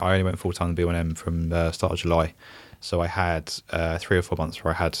 So I only went full time in B1M from the start of July. So I had 3 or 4 months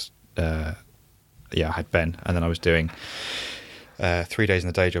where I had Ben, and then I was doing 3 days in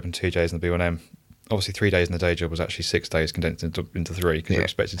the day job and 2 days in the B1M. Obviously, 3 days in the day job was actually 6 days condensed into 3 because you're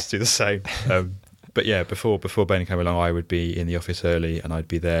expected to do the same. But yeah, before Ben came along, I would be in the office early and I'd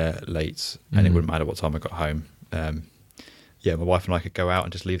be there late, and it wouldn't matter what time I got home. My wife and I could go out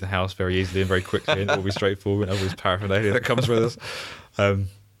and just leave the house very easily and very quickly, and it will be straightforward and all this paraphernalia that comes with us.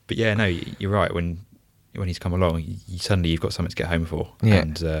 But yeah, no, you're right. When he's come along, suddenly you've got something to get home for.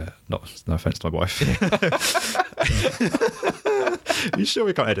 And no offense to my wife. You sure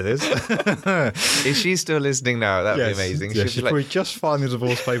we can't edit this? If she's still listening now, that'd be amazing. Yeah, She'd she's be like, probably just filing the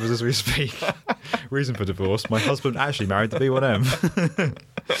divorce papers as we speak. Reason for divorce: my husband actually married the B1M.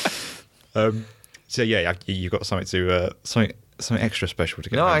 So yeah, you've got something to something extra special to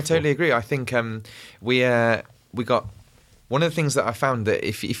get. No, home I for. totally agree. I think we got one of the things that I found that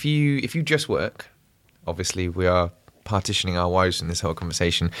if you just work, obviously we are partitioning our wives in this whole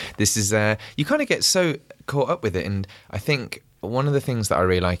conversation. This is you kind of get so caught up with it, and I think one of the things that I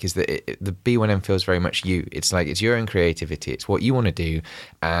really like is that the B1M feels very much you. It's like it's your own creativity. It's what you want to do,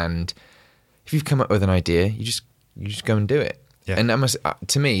 and if you've come up with an idea, you just go and do it. Yeah. And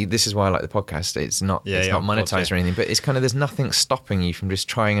to me, this is why I like the podcast. It's not monetized or anything, but it's kind of there's nothing stopping you from just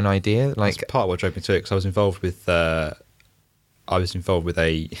trying an idea. Like that's part of what drove me to it, because I was involved with a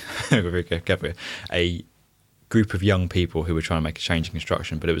a group of young people who were trying to make a change in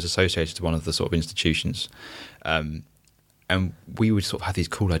construction, but it was associated to one of the sort of institutions. And we would sort of have these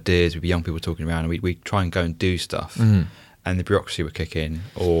cool ideas. We'd be young people talking around, and we'd try and go and do stuff, and the bureaucracy would kick in,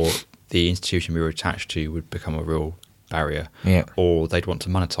 or the institution we were attached to would become a real barrier, or they'd want to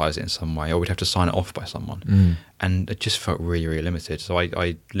monetize it in some way, or we'd have to sign it off by someone, and it just felt really, really limited. So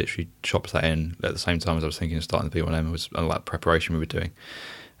I literally chopped that in at the same time as I was thinking of starting the B1M. It was all that preparation we were doing.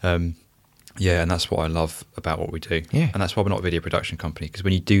 And that's what I love about what we do. And that's why we're not a video production company, because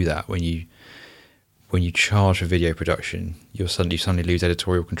when you do that, when you charge for video production, you suddenly lose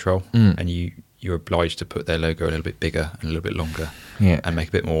editorial control, and you're obliged to put their logo a little bit bigger and a little bit longer, and make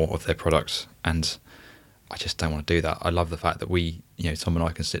a bit more of their products. And I just don't want to do that. I love the fact that Tom and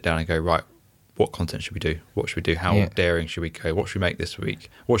I can sit down and go, right, what content should we do? What should we do? How daring should we go? What should we make this week?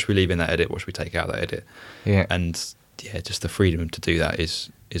 What should we leave in that edit? What should we take out of that edit? And just the freedom to do that is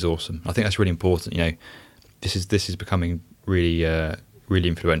awesome. I think that's really important. This is becoming really really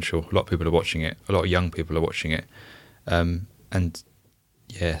influential. A lot of people are watching it. A lot of young people are watching it. And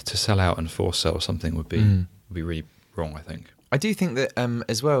to sell out and force sell something would be really wrong, I think. I do think that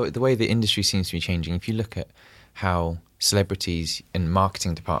as well, the way the industry seems to be changing, if you look at how celebrities and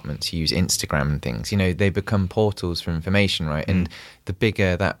marketing departments use Instagram and things, they become portals for information, right? And the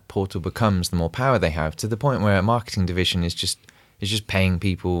bigger that portal becomes, the more power they have, to the point where a marketing division is just paying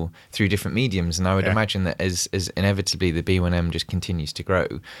people through different mediums. And I would imagine that as inevitably the B1M just continues to grow,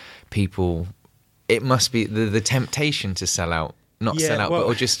 it must be the temptation to sell out,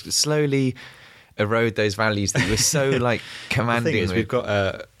 or just slowly erode those values that you were so commanding. The thing is, we've got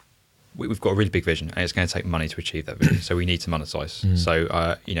a really big vision, and it's going to take money to achieve that vision. So we need to monetize. So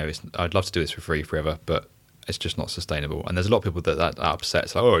I'd love to do this for free forever, but it's just not sustainable. And there's a lot of people that are upset.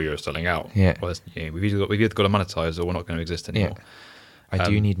 It's like, oh, you're selling out. Well, we've either got to monetize or we're not going to exist anymore. I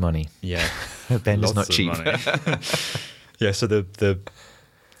do need money. Ben is not cheap. So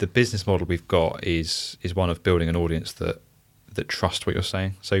the business model we've got is one of building an audience that trust what you're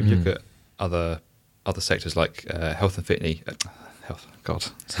saying. So if you look at other sectors like health and fitness.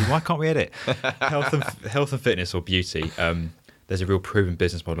 See, why can't we edit? health and fitness or beauty. There's a real proven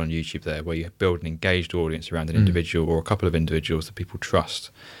business model on YouTube there where you build an engaged audience around an individual or a couple of individuals that people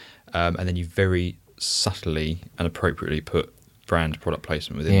trust, and then you very subtly and appropriately put brand product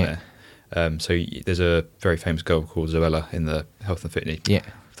placement within there. So there's a very famous girl called Zoella in the health and fitness.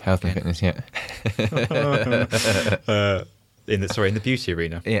 Health and fitness. In the beauty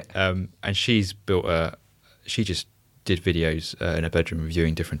arena. And she's built she just did videos in her bedroom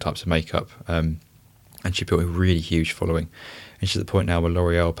reviewing different types of makeup, and she built a really huge following. And she's at the point now where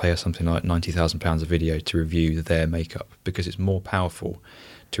L'Oreal pay her something like £90,000 a video to review their makeup, because it's more powerful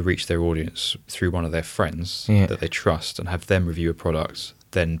to reach their audience through one of their friends that they trust and have them review a product,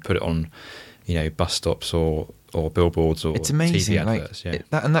 then put it on, bus stops or billboards or it's amazing, TV adverts.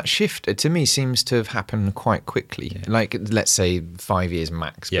 That shift to me seems to have happened quite quickly. Let's say 5 years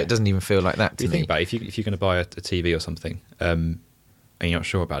max, but it doesn't even feel like that to me. Think about it, if you're going to buy a TV or something, and you're not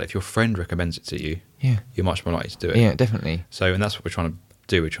sure about it, if your friend recommends it to you, you're much more likely to do it. Yeah, definitely. So, and that's what we're trying to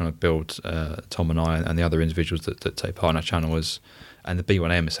do. We're trying to build Tom and I and the other individuals that take part in our channel and the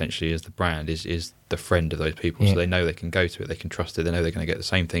B1M essentially as the brand is the friend of those people. So they know they can go to it, they can trust it, they know they're going to get the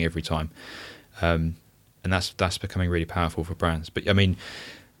same thing every time. And that's becoming really powerful for brands. But I mean,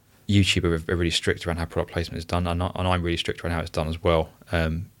 YouTube are really strict around how product placement is done, and I'm really strict around how it's done as well.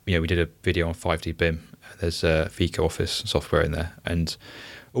 We did a video on 5D BIM. There's a FICO Office software in there, and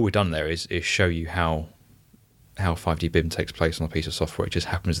all we've done there is show you how how 5D BIM takes place on a piece of software. It just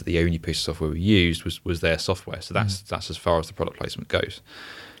happens that the only piece of software we used was their software. So that's as far as the product placement goes.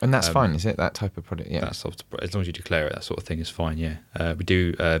 And that's fine, is it? That type of product, yeah. That's as long as you declare it, that sort of thing is fine. Yeah, we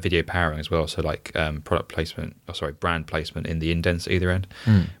do video powering as well. So like brand placement in the indents at either end.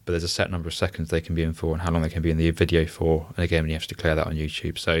 But there's a set number of seconds they can be in for, and how long they can be in the video for. And again, you have to declare that on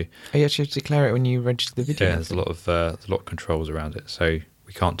YouTube. So you actually have to declare it when you register the video. Yeah, there's a lot of controls around it. So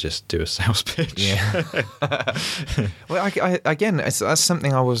we can't just do a sales pitch. Yeah. Well, again, that's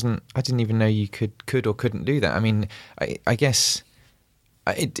something I didn't even know you could or couldn't do that. I mean, I guess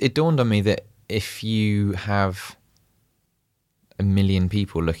it dawned on me that if you have 1 million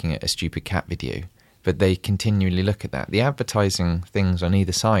people looking at a stupid cat video, but they continually look at that, the advertising things on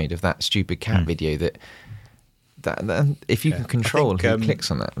either side of that stupid cat video that if you can control who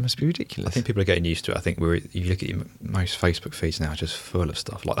clicks on that, it must be ridiculous. I think people are getting used to it. I think you look at most Facebook feeds now are just full of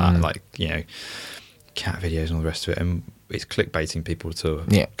stuff like that, like, you know, cat videos and all the rest of it, and it's clickbaiting people to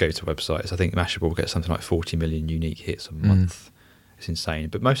go to websites. I think Mashable will get something like 40 million unique hits a month. It's insane.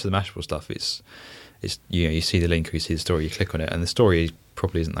 But most of the Mashable stuff, it's you know, you see the link or you see the story, you click on it, and the story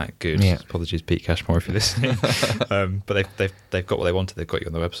probably isn't that good. Yeah. Apologies, Pete Cashmore, if you're listening. But they've got what they wanted. They've got you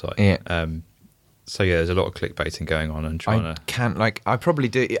on the website. Yeah. So yeah, there's a lot of clickbaiting going on and trying to. I probably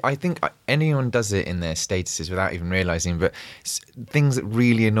do. I think anyone does it in their statuses without even realizing. But things that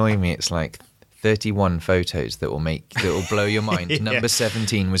really annoy me, it's like 31 photos that will blow your mind. Number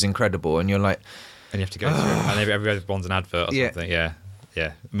 17 was incredible, and you're like. And you have to go through it. And every other one's an advert or something. Yeah.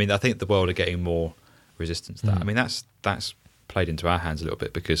 I mean, I think the world are getting more resistant to that. I mean, that's played into our hands a little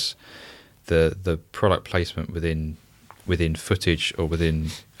bit because the product placement within footage or within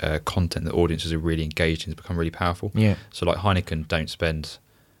content that audiences are really engaged in has become really powerful. Yeah. So like Heineken don't spend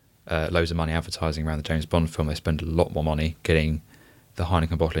loads of money advertising around the James Bond film. They spend a lot more money getting the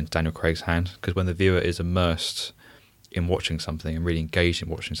Heineken bottle into Daniel Craig's hand, because when the viewer is immersed in watching something and really engaged in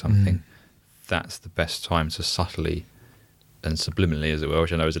watching something, that's the best time to subtly and subliminally, as it were,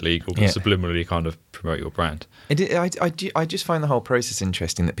 which I know is illegal, but subliminally kind of promote your brand. I just find the whole process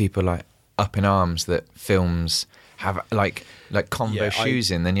interesting, that people are like up in arms that films have like combo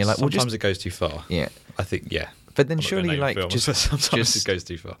shoes in. Then you're like, sometimes it goes too far. Yeah, I think But then surely, like, sometimes it goes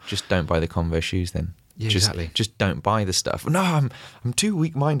too far. Just don't buy the Converse shoes then. Yeah, exactly. Just don't buy the stuff. No, I'm too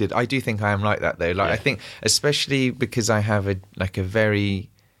weak-minded. I do think I am like that though. Like I think, especially because I have a very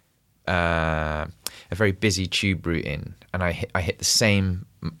busy tube route in, and I hit the same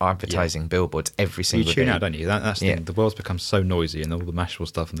advertising billboards every single day. You tune out, don't you? That's the thing. The world's become so noisy, and all the Mashable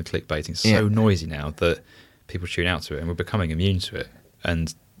stuff and the clickbaiting is so noisy now that people tune out to it, and we're becoming immune to it.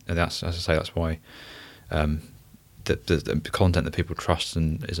 And that's, as I say, that's why the content that people trust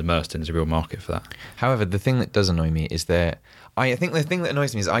and is immersed in is a real market for that. However, the thing that does annoy me is I think the thing that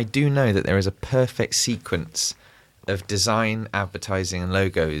annoys me is I do know that there is a perfect sequence of design, advertising and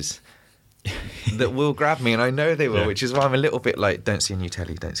logos that will grab me, and I know they will, which is why I'm a little bit like, don't see a new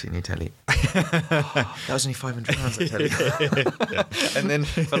telly. That was only £500, I tell you. And then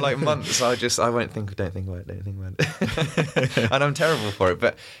for like months I don't think about it. And I'm terrible for it.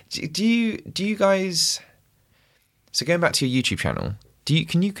 But do you guys, so going back to your YouTube channel,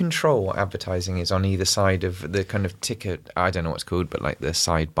 can you control what advertising is on either side of the kind of ticker? I don't know what it's called, but like the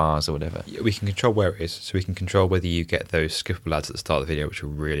sidebars or whatever. We can control where it is, so we can control whether you get those skippable ads at the start of the video, which are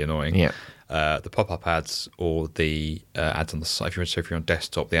really annoying. Yeah. The pop-up ads or the ads on the side. If you're on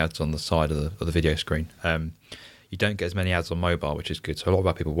desktop, the ads on the side of the video screen. You don't get as many ads on mobile, which is good. So a lot of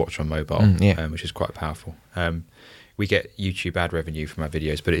our people watch on mobile, which is quite powerful. We get YouTube ad revenue from our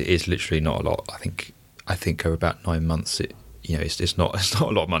videos, but it is literally not a lot. I think over about 9 months, it's not a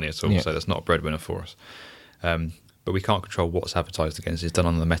lot of money at all. So that's not a breadwinner for us. But we can't control what's advertised against. It's done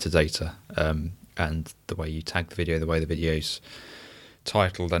on the metadata and the way you tag the video, the way the video's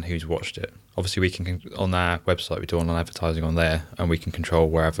titled, and who's watched it. Obviously, we can on our website we do online advertising on there, and we can control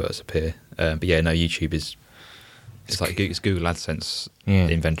where adverts appear. But YouTube is it's Google AdSense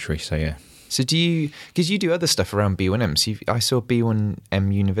inventory. So yeah. So because you do other stuff around B1M, so I saw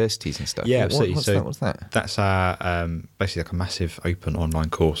B1M universities and stuff. Yeah, absolutely. What's that? That's our basically like a massive open online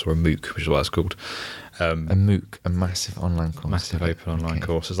course, or a MOOC, which is what it's called. A MOOC, a massive online course. Massive open online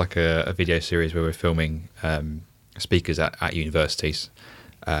course. It's like a video series where we're filming speakers at universities,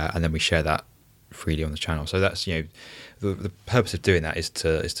 and then we share that freely on the channel. So that's the purpose of doing that is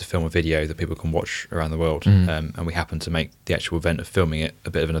to film a video that people can watch around the world, and we happen to make the actual event of filming it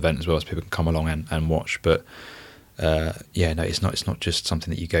a bit of an event as well, so people can come along and watch. But it's not just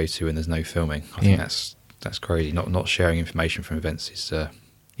something that you go to and there's no filming. I think that's crazy. Not sharing information from events is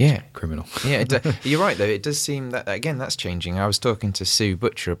criminal. Yeah, you're right though. It does seem that again that's changing. I was talking to Sue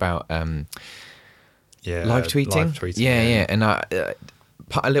Butcher about live tweeting. Yeah. And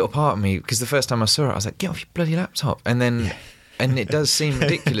a little part of me, because the first time I saw it, I was like, get off your bloody laptop. And then, and it does seem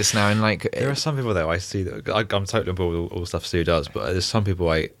ridiculous now. And like, there are some people though I see that I'm totally on board with all the stuff Sue does, but there's some people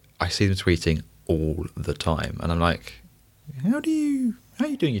I see them tweeting all the time, and I'm like, how are you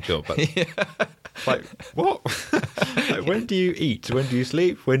doing your job? Like what? Like, when do you eat? When do you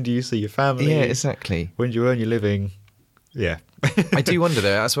sleep? When do you see your family? Yeah, exactly. When do you earn your living? Yeah. I do wonder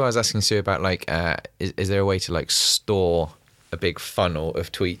though. That's why I was asking Sue about like, is there a way to like store a big funnel of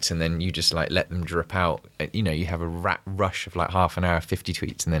tweets and then you just like let them drip out? You know, you have a rush of like half an hour, 50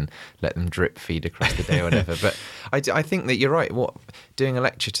 tweets, and then let them drip feed across the day or whatever. But I think that you're right. Doing a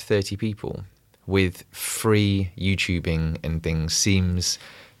lecture to 30 people with free YouTubing and things seems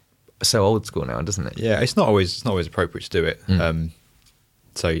so old school now, doesn't it? Yeah, it's not always appropriate to do it.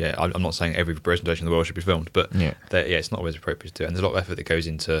 So yeah, I'm not saying every presentation in the world should be filmed, but it's not always appropriate to do it. And there's a lot of effort that goes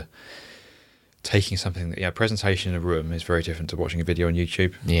into taking something that, presentation in a room is very different to watching a video on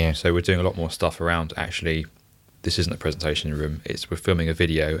YouTube. Yeah. So we're doing a lot more stuff around actually, this isn't a presentation in a room, we're filming a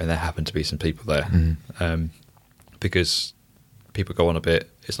video and there happen to be some people there. Because people go on a bit,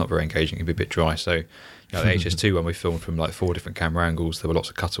 it's not very engaging, it can be a bit dry. So, the HS2 one we filmed from like 4 different camera angles, there were lots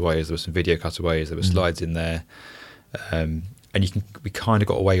of cutaways, there were some video cutaways, there were slides in there. And we kind of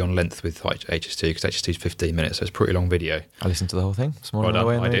got away on length with like HS2 because HS2 is 15 minutes, so it's a pretty long video. I listened to the whole thing. It's more on the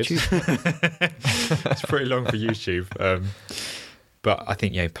way on YouTube. It's pretty long for YouTube. But I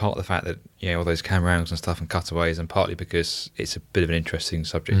think, part of the fact that, all those camera angles and stuff and cutaways, and partly because it's a bit of an interesting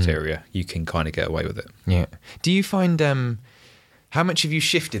subject area, you can kind of get away with it. Yeah. Do you find, how much have you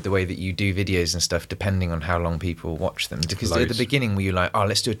shifted the way that you do videos and stuff depending on how long people watch them? Because at the beginning were you like,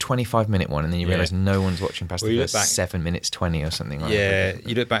 let's do a 25-minute one, and then you realise no one's watching past the first 7 minutes 20 or something like that. Yeah,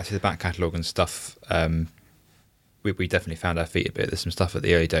 you look back to the back catalogue and stuff, we definitely found our feet a bit. There's some stuff at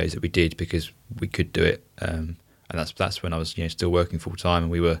the early days that we did because we could do it. And that's when I was still working full-time,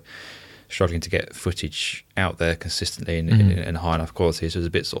 and we were struggling to get footage out there consistently in high enough quality, so it was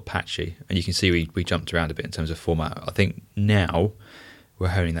a bit sort of patchy. And you can see we jumped around a bit in terms of format. I think now we're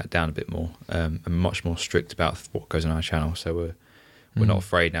honing that down a bit more and much more strict about what goes on our channel. So we're not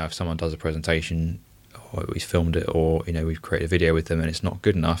afraid now if someone does a presentation or we filmed it, or we've created a video with them and it's not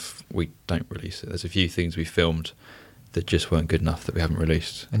good enough, we don't release it. There's a few things we filmed that just weren't good enough that we haven't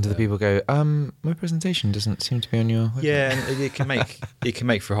released. And do the people go, my presentation doesn't seem to be on your website? Yeah, and it can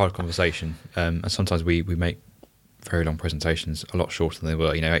make for a hard conversation. And sometimes we make very long presentations a lot shorter than they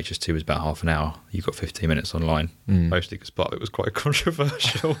were. HS2 was about half an hour. You got 15 minutes online, mostly because part of it was quite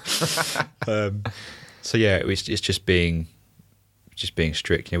controversial. So yeah, it's just being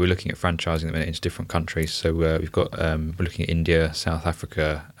strict. We're looking at franchising at the minute into different countries. So we've got we're looking at India, South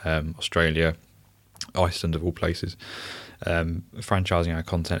Africa, Australia, Iceland of all places, franchising our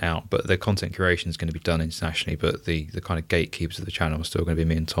content out. But the content curation is going to be done internationally, but the kind of gatekeepers of the channel are still going to be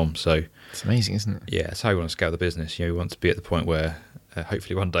me and Tom. So it's amazing, isn't it? Yeah, it's how we want to scale the business. We want to be at the point where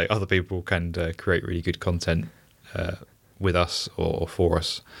hopefully one day other people can create really good content with us or for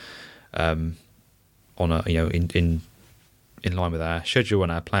us on a in line with our schedule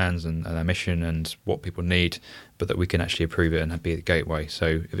and our plans and our mission and what people need, but that we can actually approve it and be the gateway.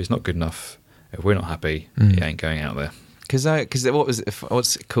 So if it's not good enough, if we're not happy, it ain't going out there. Because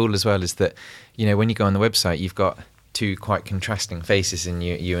what's cool as well is that when you go on the website, you've got two quite contrasting faces in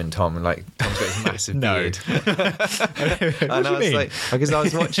you and Tom, and like Tom's got his massive beard. And I was like, because I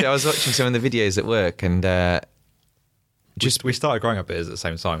was watching some of the videos at work, and we started growing up beards at the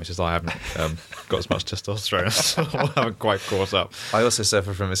same time. It's just I haven't got as much testosterone, so I haven't quite caught up. I also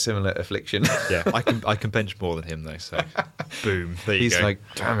suffer from a similar affliction. Yeah, I can bench more than him though. So, boom, there you go. He's like,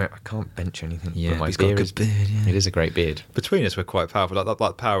 damn it, I can't bench anything. Yeah, but my he's got a good beard. Yeah. It is a great beard. Between us, we're quite powerful,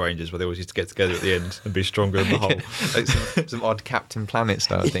 like Power Rangers, where they always used to get together at the end and be stronger than the whole. Like some odd Captain Planet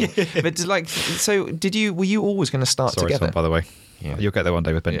style thing. Yeah. But were you always going to start together? Tom, by the way, yeah. You'll get there one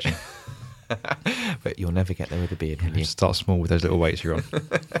day with benching. Yeah. But you'll never get there with a beard, will you? Start small with those little weights you're on.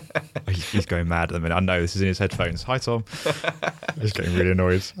 He's going mad at the minute. I know this is in his headphones. Hi, Tom. He's getting really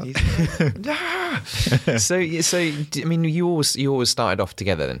annoyed. So I mean, you always started off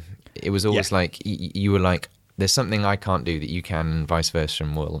together. Then it was always like you were like, there's something I can't do that you can, and vice versa,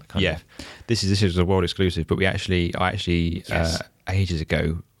 and will. This is a world exclusive. But I actually ages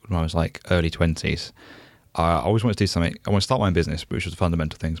ago when I was like early 20s. I always wanted to do something. I want to start my own business, which was the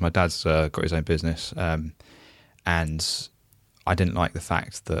fundamental things. My dad's got his own business, and I didn't like the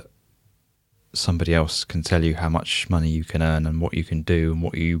fact that somebody else can tell you how much money you can earn and what you can do and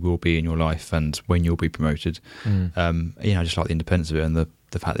what you will be in your life and when you'll be promoted. I just like the independence of it and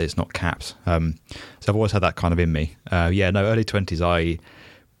the fact that it's not capped. So I've always had that kind of in me. Early 20s,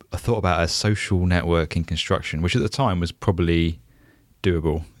 I thought about a social network in construction, which at the time was probably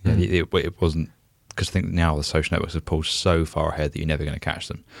doable. It wasn't, because I think now the social networks have pulled so far ahead that you're never going to catch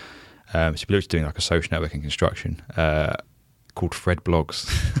them. So we looked at doing like a social network in construction called Fred Blogs.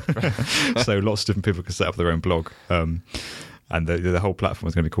 So lots of different people can set up their own blog. And the whole platform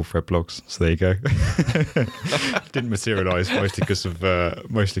was going to be called Fred Blogs. So there you go. Didn't materialise, mostly because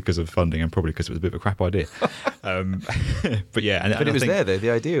of funding, and probably because it was a bit of a crap idea. But yeah, but it was there though.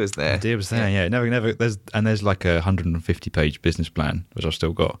 The idea was there. The idea was there. Yeah. Never. There's like a 150-page business plan which I've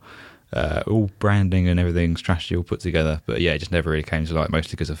still got, all branding and everything, strategy all put together. But yeah, it just never really came to light,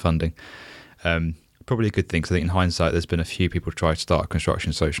 mostly because of funding. Probably a good thing, because I think in hindsight, there's been a few people try to start a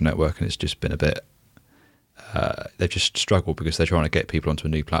construction social network, and it's just been a bit. They've just struggled because they're trying to get people onto a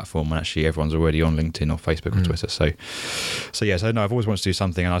new platform, and actually everyone's already on LinkedIn or Facebook or Twitter. So no, I've always wanted to do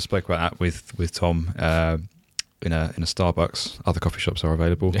something, and I spoke about that with Tom in a Starbucks. Other coffee shops are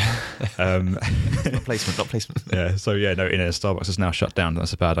available. Not placement. Yeah. So yeah, no, in a Starbucks is now shut down.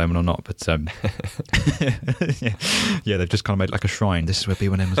 That's a bad omen or not? But yeah, they've just kind of made like a shrine. This is where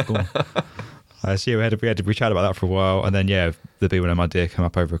B1M was born. So yeah, we chatted about that for a while, and then yeah, the B1M idea came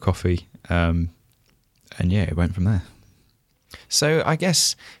up over a coffee. And yeah, it went from there. So I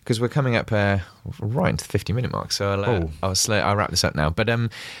guess, because we're coming up right into the 50-minute mark, so I'll wrap this up now. But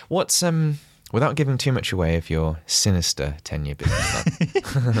what's without giving too much away of your sinister 10-year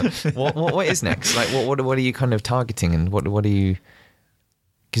business plan, what is next? Like what are you kind of targeting, and what are you?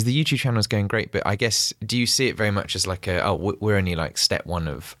 Because the YouTube channel is going great, but I guess, do you see it very much as like we're only like step one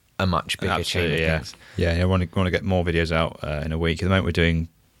of a much bigger chain of things? Yeah. I want to get more videos out in a week. At the moment, we're doing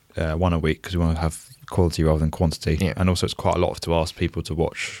one a week because we want to have quality rather than quantity, and also it's quite a lot to ask people to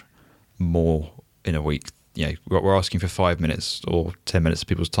watch more in a week. We're asking for 5 minutes or 10 minutes of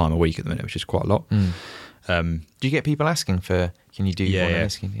people's time a week at the minute, which is quite a lot. Do you get people asking for, can you do one on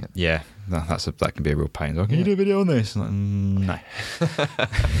this? Yeah, that can be a real pain. Like, can you do a video on this? Like, no.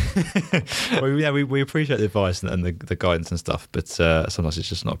 Well, we appreciate the advice and the guidance and stuff, but sometimes it's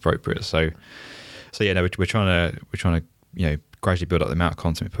just not appropriate. So yeah, no, we're trying to gradually build up the amount of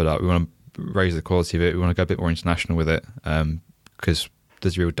content we put up. We want to raise the quality of it. We want to go a bit more international with it, because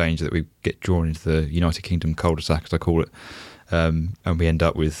there's a real danger that we get drawn into the United Kingdom cul-de-sac, as I call it, and we end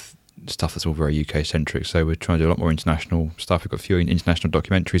up with stuff that's all very UK centric. So we're trying to do a lot more international stuff. We've got a few international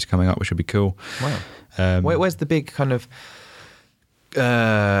documentaries coming up, which will be cool. Wow. Where's the big kind of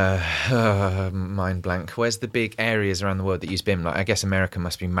mind blank? Where's the big areas around the world that use BIM? Like, I guess America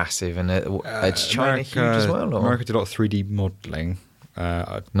must be massive, and it's China huge as well. Or? America did a lot of 3D modelling.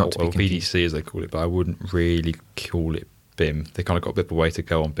 Not to be VDC as they call it, but I wouldn't really call it BIM. They kind of got a bit of a way to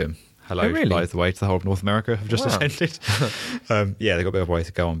go on BIM. Hello, by the way, to the whole of North America I've just attended. Yeah, they got a bit of a way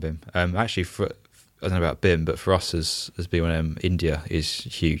to go on BIM. Actually, I don't know about BIM, but for us as B1M, India is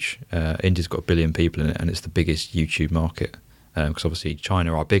huge. India's got 1 billion people in it, and it's the biggest YouTube market. Because obviously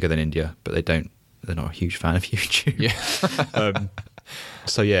China are bigger than India, but they're not a huge fan of YouTube. Yeah.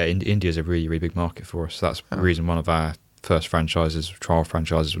 So yeah, India's a really, really big market for us. So that's the reason one of our first trial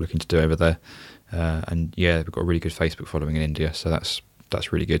franchises we're looking to do over there. And yeah, we've got a really good Facebook following in India, so that's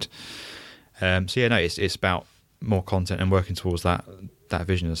really good. So yeah, no, it's about more content and working towards that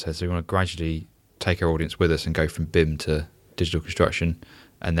vision, as I said. So we want to gradually take our audience with us and go from BIM to digital construction,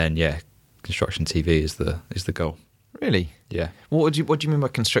 and then yeah, construction TV is the goal. Really? Yeah. What do you mean by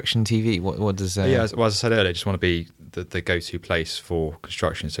construction TV? What does? Yeah, as I said earlier, I just want to be the go-to place for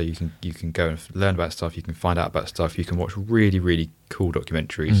construction. So you can go and learn about stuff. You can find out about stuff. You can watch really, really cool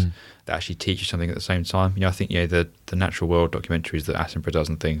documentaries that actually teach you something at the same time. I think the natural world documentaries that Attenborough does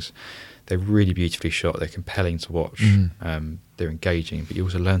and things, they're really beautifully shot. They're compelling to watch. They're engaging, but you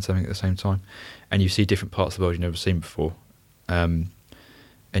also learn something at the same time, and you see different parts of the world you've never seen before.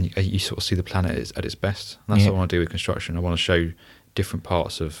 And you sort of see the planet at its best. And that's what I want to do with construction. I want to show different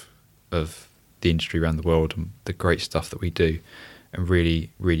parts of the industry around the world and the great stuff that we do, and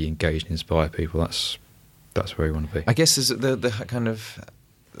really, really engage and inspire people. That's where we want to be. I guess is the kind of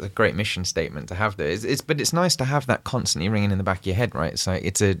the great mission statement to have there. But it's nice to have that constantly ringing in the back of your head, right? So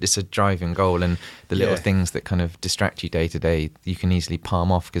it's a driving goal, and the little things that kind of distract you day to day, you can easily palm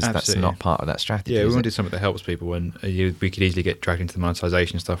off because that's not part of that strategy. Yeah, we want to do something that helps people, and we could easily get dragged into the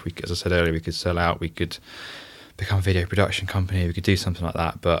monetization stuff. As I said earlier, we could sell out, we could become a video production company, we could do something like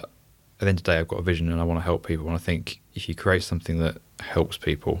that. But at the end of the day, I've got a vision and I want to help people. And I think if you create something that helps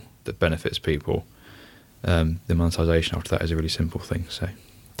people, that benefits people, the monetization after that is a really simple thing. So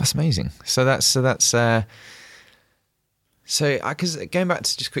that's amazing. So that's because going back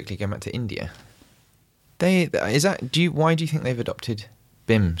to India, why do you think they've adopted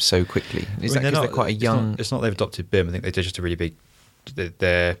BIM so quickly? Is that because they're quite a young? It's not they've adopted BIM. I think they're just a really big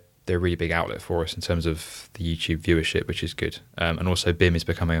they're a really big outlet for us in terms of the YouTube viewership, which is good. And also BIM is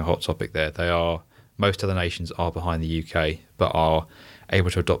becoming a hot topic there. Most other nations are behind the UK, but are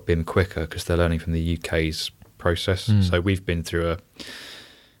able to adopt BIM quicker because they're learning from the UK's process. So we've been through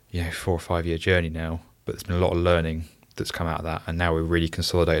a 4 or 5 year journey now, but there's been a lot of learning that's come out of that, and now we're really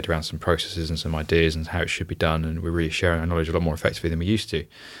consolidated around some processes and some ideas and how it should be done, and we're really sharing our knowledge a lot more effectively than we used to.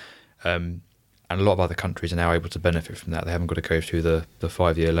 And a lot of other countries are now able to benefit from that. They haven't got to go through the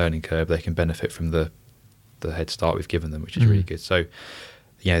 5 year learning curve. They can benefit from the head start we've given them, which is really good. So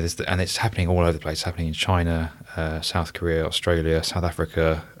and it's happening all over the place. It's happening in China, South Korea, Australia, South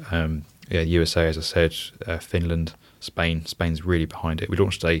Africa, USA, as I said, Finland, Spain. Spain's really behind it. We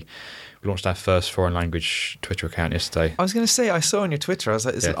launched our first foreign language Twitter account yesterday. I was going to say, I saw on your Twitter, I was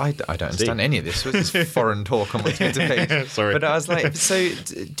like, I don't understand any of this. Was this foreign talk on my Twitter page? Sorry. But I was like,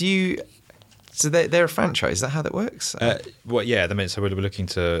 so they're a franchise, is that how that works? Well, yeah, so we're looking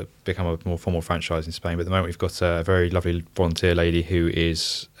to become a more formal franchise in Spain. But at the moment, we've got a very lovely volunteer lady who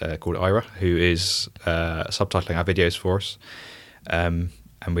is called Ira, who is subtitling our videos for us.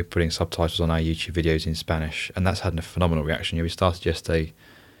 And we're putting subtitles on our YouTube videos in Spanish. And that's had a phenomenal reaction. We started yesterday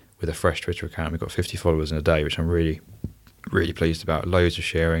with a fresh Twitter account. We've got 50 followers in a day, which I'm really, really pleased about. Loads of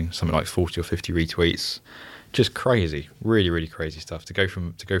sharing, something like 40 or 50 retweets. Just crazy, really, really crazy stuff. To go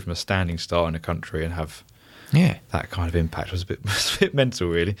from a standing start in a country and have that kind of impact was a bit mental,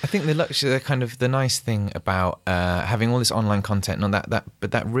 really. I think the nice thing about having all this online content and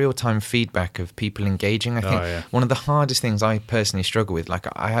but that real time feedback of people engaging. I think one of the hardest things I personally struggle with. Like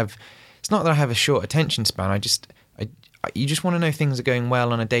it's not that I have a short attention span. You just want to know things are going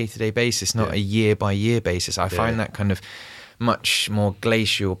well on a day-to-day basis, not a year-by-year basis. I find that kind of much more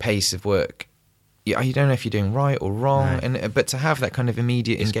glacial pace of work. You don't know if you're doing right or wrong, but to have that kind of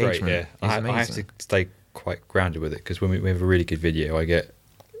immediate engagement great, is amazing. I have to stay quite grounded with it, because when we have a really good video, I get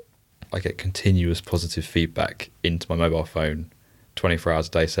continuous positive feedback into my mobile phone 24 hours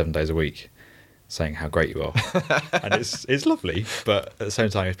a day, 7 days a week, saying how great you are. And it's lovely, but at the same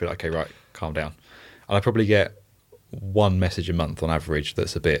time, you have to be like, okay, right, calm down. And I probably get one message a month on average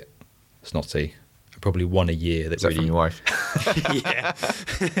that's a bit snotty. Probably one a year. Is that from your wife? Yeah.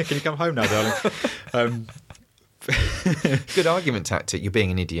 Can you come home now, darling? Good argument tactic. You're being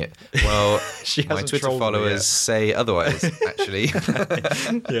an idiot. Well, my Twitter followers say otherwise, actually.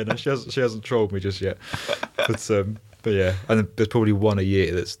 Yeah, no, she hasn't trolled me just yet. But yeah, and there's probably one a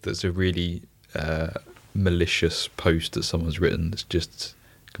year that's a really malicious post that someone's written that's just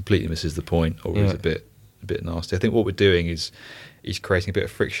completely misses the point, or is a bit nasty. I think what we're doing is creating a bit of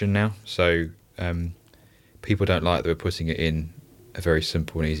friction now. So people don't like that we're putting it in a very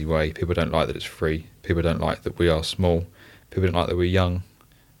simple and easy way. People don't like that it's free. People don't like that we are small. People don't like that we're young.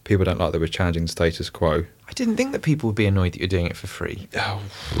 People don't like that we're challenging the status quo. I didn't think that people would be annoyed that you're doing it for free. Oh,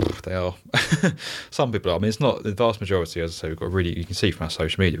 they are. Some people are. I mean, it's not the vast majority. As I say, you can see from our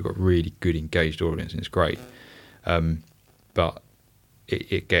social media, we've got a really good engaged audience, and it's great. But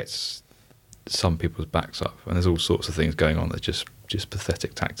it gets some people's backs up, and there's all sorts of things going on that just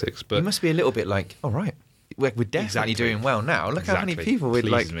pathetic tactics. But you must be a little bit like, all right, we're definitely doing well now. Look how many people would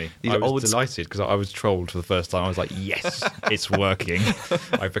like me. I was delighted because I was trolled for the first time. I was like, yes, it's working.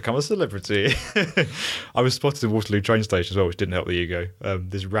 I've become a celebrity. I was spotted in Waterloo train station as well, which didn't help the ego.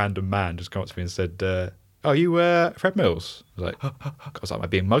 This random man just came up to me and said, "Oh, you Fred Mills?" I was like, "Am I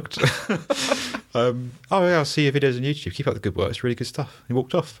being mugged?" "Oh yeah, I'll see your videos on YouTube. Keep up the good work. It's really good stuff." He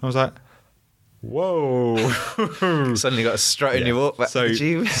walked off. I was like, whoa. Suddenly got a strut in your walk back to the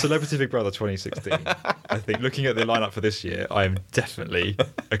tube. Celebrity Big Brother 2016. I think looking at the lineup for this year, I am definitely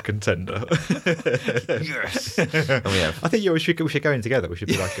a contender. Yes. I think we should go in together. We should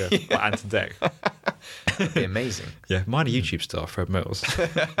be like Ant and Dec. That'd be amazing. Yeah, mine a YouTube star, Fred Mills.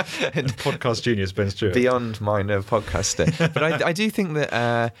 And podcast genius, Ben Stewart. Beyond minor podcaster. But I do think that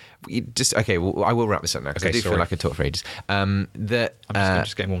I will wrap this up now, because I do feel like I talk for ages. I'm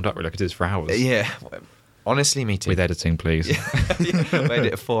just getting warmed up really, like I did this for hours. Yeah. Honestly, me too. With editing, please. We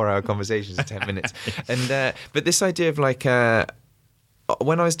edit a 4-hour conversation in 10 minutes. And but this idea of like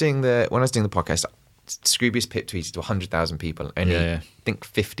when I was doing the podcast, Scroobius Pip tweeted to 100,000 people. Only I think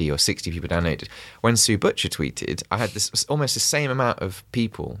 50 or 60 people downloaded. When Sue Butcher tweeted, I had this almost the same amount of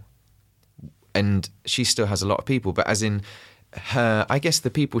people, and she still has a lot of people. But as in her, I guess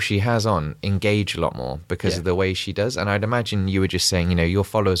the people she has on engage a lot more because of the way she does. And I'd imagine you were just saying, your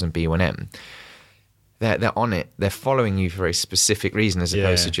followers on B1M. They're on it. They're following you for a very specific reason, as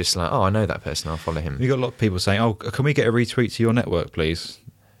opposed to just like, oh, I know that person, I'll follow him. You got a lot of people saying, oh, can we get a retweet to your network, please?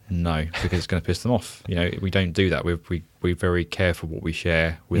 No, because it's going to piss them off. We don't do that. We're very careful what we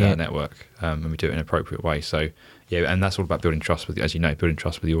share with our network, and we do it in an appropriate way. So yeah, and that's all about building trust with, as you know, building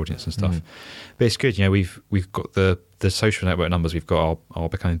trust with the audience and stuff. But it's good. We've got the social network numbers. We've got are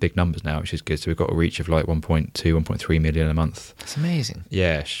becoming big numbers now, which is good. So we've got a reach of like 1.2, 1.3 million a month. That's amazing.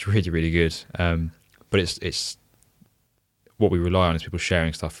 Yeah, it's really, really good. But it's what we rely on is people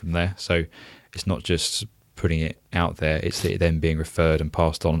sharing stuff from there. So it's not just putting it out there, it's it then being referred and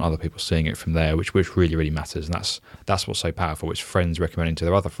passed on, and other people seeing it from there, which really, really matters. And that's what's so powerful. It's friends recommending to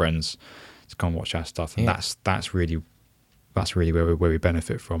their other friends to come watch our stuff, and that's really where we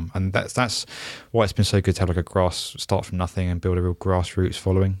benefit from. And that's why it's been so good to have like a start from nothing and build a real grassroots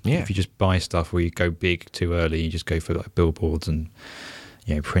following. Yeah. If you just buy stuff or you go big too early, you just go for like billboards and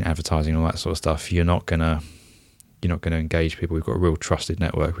print advertising and all that sort of stuff, you're not gonna engage people. We've got a real trusted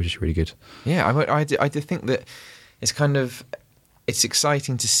network, which is really good. Yeah, I do think that it's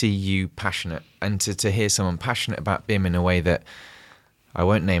exciting to see you passionate, and to hear someone passionate about BIM in a way that, I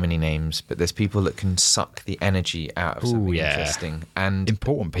won't name any names, but there's people that can suck the energy out of something interesting. And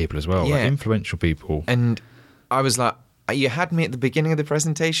important people as well, like influential people. And I was like, you had me at the beginning of the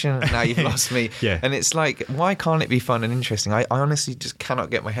presentation, and now you've lost me. And it's like, why can't it be fun and interesting? I honestly just cannot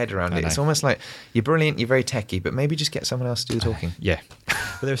get my head around it. It's almost like, you're brilliant, you're very techie, but maybe just get someone else to do the talking.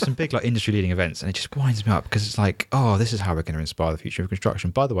 But there are some big like industry leading events, and it just winds me up, because it's like, oh, this is how we're going to inspire the future of construction.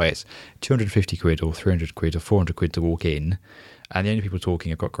 By the way, it's 250 quid or 300 quid or 400 quid to walk in, and the only people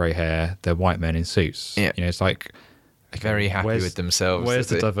talking have got grey hair, they're white men in suits. It's like, very happy with themselves. Where's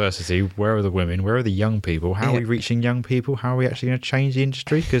the diversity? Where are the women? Where are the young people? How are we reaching young people? How are we actually going to change the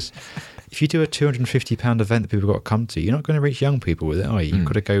industry? Because if you do a £250 event that people got to come to, you're not going to reach young people with it, are you? You've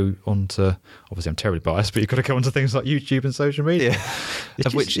got to go on to, obviously I'm terribly biased, but you've got to go on to things like YouTube and social media.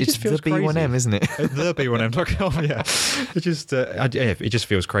 Of which it's the B1M, isn't it? The B1M.com, yeah. It just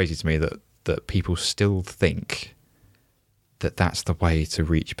feels crazy to me that people still think that that's the way to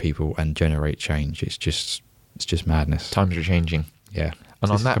reach people and generate change. It's just madness. Times are changing. Yeah.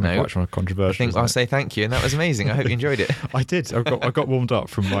 And on that note, quite controversial, I think I'll say thank you, and that was amazing. I hope you enjoyed it. I did. I got warmed up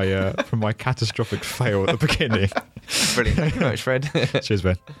from my catastrophic fail at the beginning. Brilliant. Thank you very much, Fred. Cheers,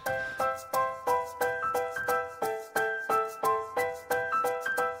 Ben.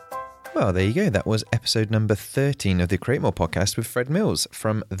 Well, there you go. That was episode number 13 of the Create More podcast with Fred Mills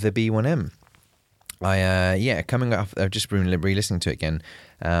from the B1M. Coming up, I've just been re-listening to it again.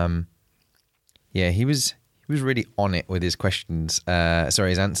 He was really on it with his questions, his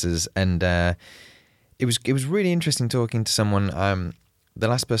answers, and it was really interesting talking to someone. The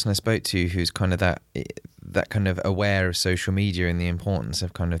last person I spoke to, who's kind of that kind of aware of social media and the importance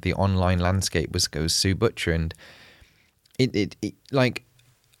of kind of the online landscape, was Sue Butcher, and it like,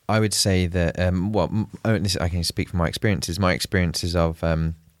 I would say that I can speak from my experiences. My experiences of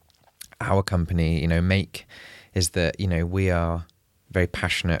our company, Make, is that we are very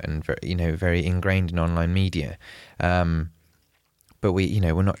passionate and very ingrained in online media, but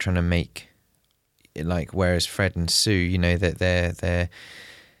we're not trying to make it like, whereas Fred and Sue, that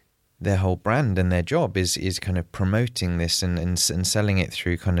their whole brand and their job is kind of promoting this and selling it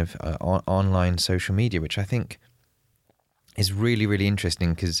through kind of online social media, which I think is really, really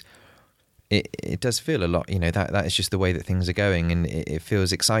interesting, because it does feel a lot, that is just the way that things are going, and it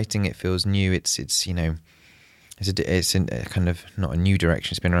feels exciting, it feels new, it's in a kind of, not a new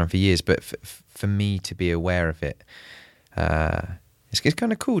direction, it's been around for years, but for me to be aware of it, it's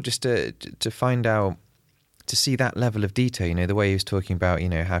kind of cool just to find out, to see that level of detail, the way he was talking about,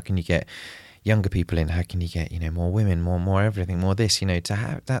 how can you get younger people in, how can you get, more women, more everything, more this, to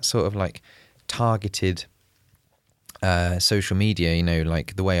have that sort of like targeted social media,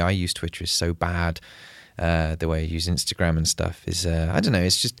 like the way I use Twitter is so bad, the way I use Instagram and stuff is, I don't know,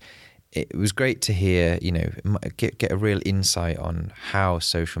 it's just, it was great to hear, get a real insight on how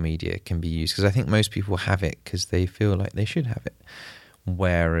social media can be used, because I think most people have it because they feel like they should have it,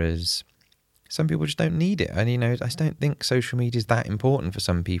 whereas some people just don't need it. And, I just don't think social media is that important for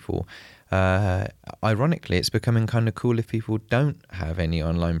some people. Ironically, it's becoming kind of cool if people don't have any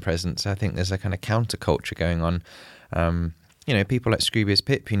online presence. I think there's a kind of counterculture going on. People like Scroobius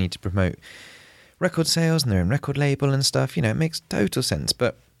Pip who need to promote record sales and their own record label and stuff, it makes total sense.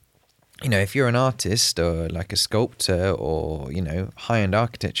 But, if you're an artist or like a sculptor or, high-end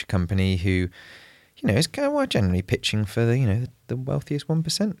architecture company who, is kind of generally pitching for the wealthiest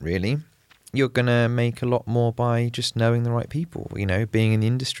 1%, really, you're going to make a lot more by just knowing the right people, being in the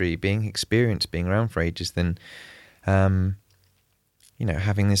industry, being experienced, being around for ages than, having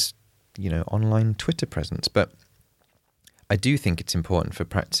this, online Twitter presence. But I do think it's important for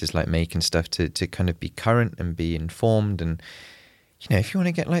practices like making stuff to kind of be current and be informed and, if you want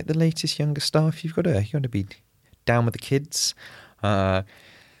to get like the latest younger stuff, you got to be down with the kids. But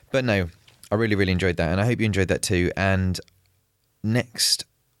no, I really, really enjoyed that, and I hope you enjoyed that too. And next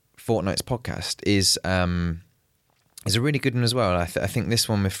fortnight's podcast is a really good one as well. I think this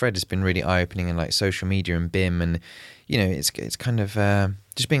one with Fred has been really eye-opening in like social media and BIM, and it's kind of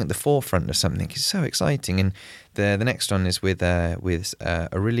just being at the forefront of something is so exciting. And the next one is with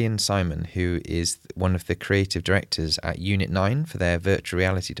Aurelian Simon, who is one of the creative directors at Unit 9 for their virtual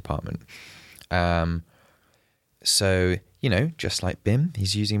reality department. So just like BIM,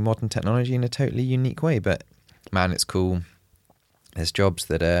 he's using modern technology in a totally unique way. But man, it's cool. There's jobs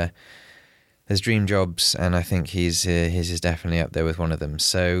that are. There's dream jobs, and I think his is definitely up there with one of them.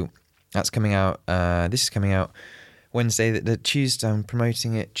 So that's coming out. This is coming out Wednesday, the Tuesday. I'm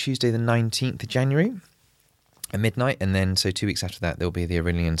promoting it Tuesday, the 19th of January at midnight, and then so 2 weeks after that there'll be the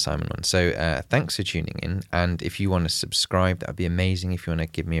Aurelian Simon one. So thanks for tuning in, and if you want to subscribe, that would be amazing. If you want to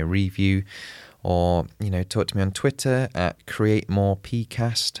give me a review, or talk to me on Twitter at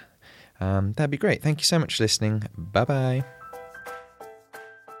CreateMorePcast, that'd be great. Thank you so much for listening. Bye bye.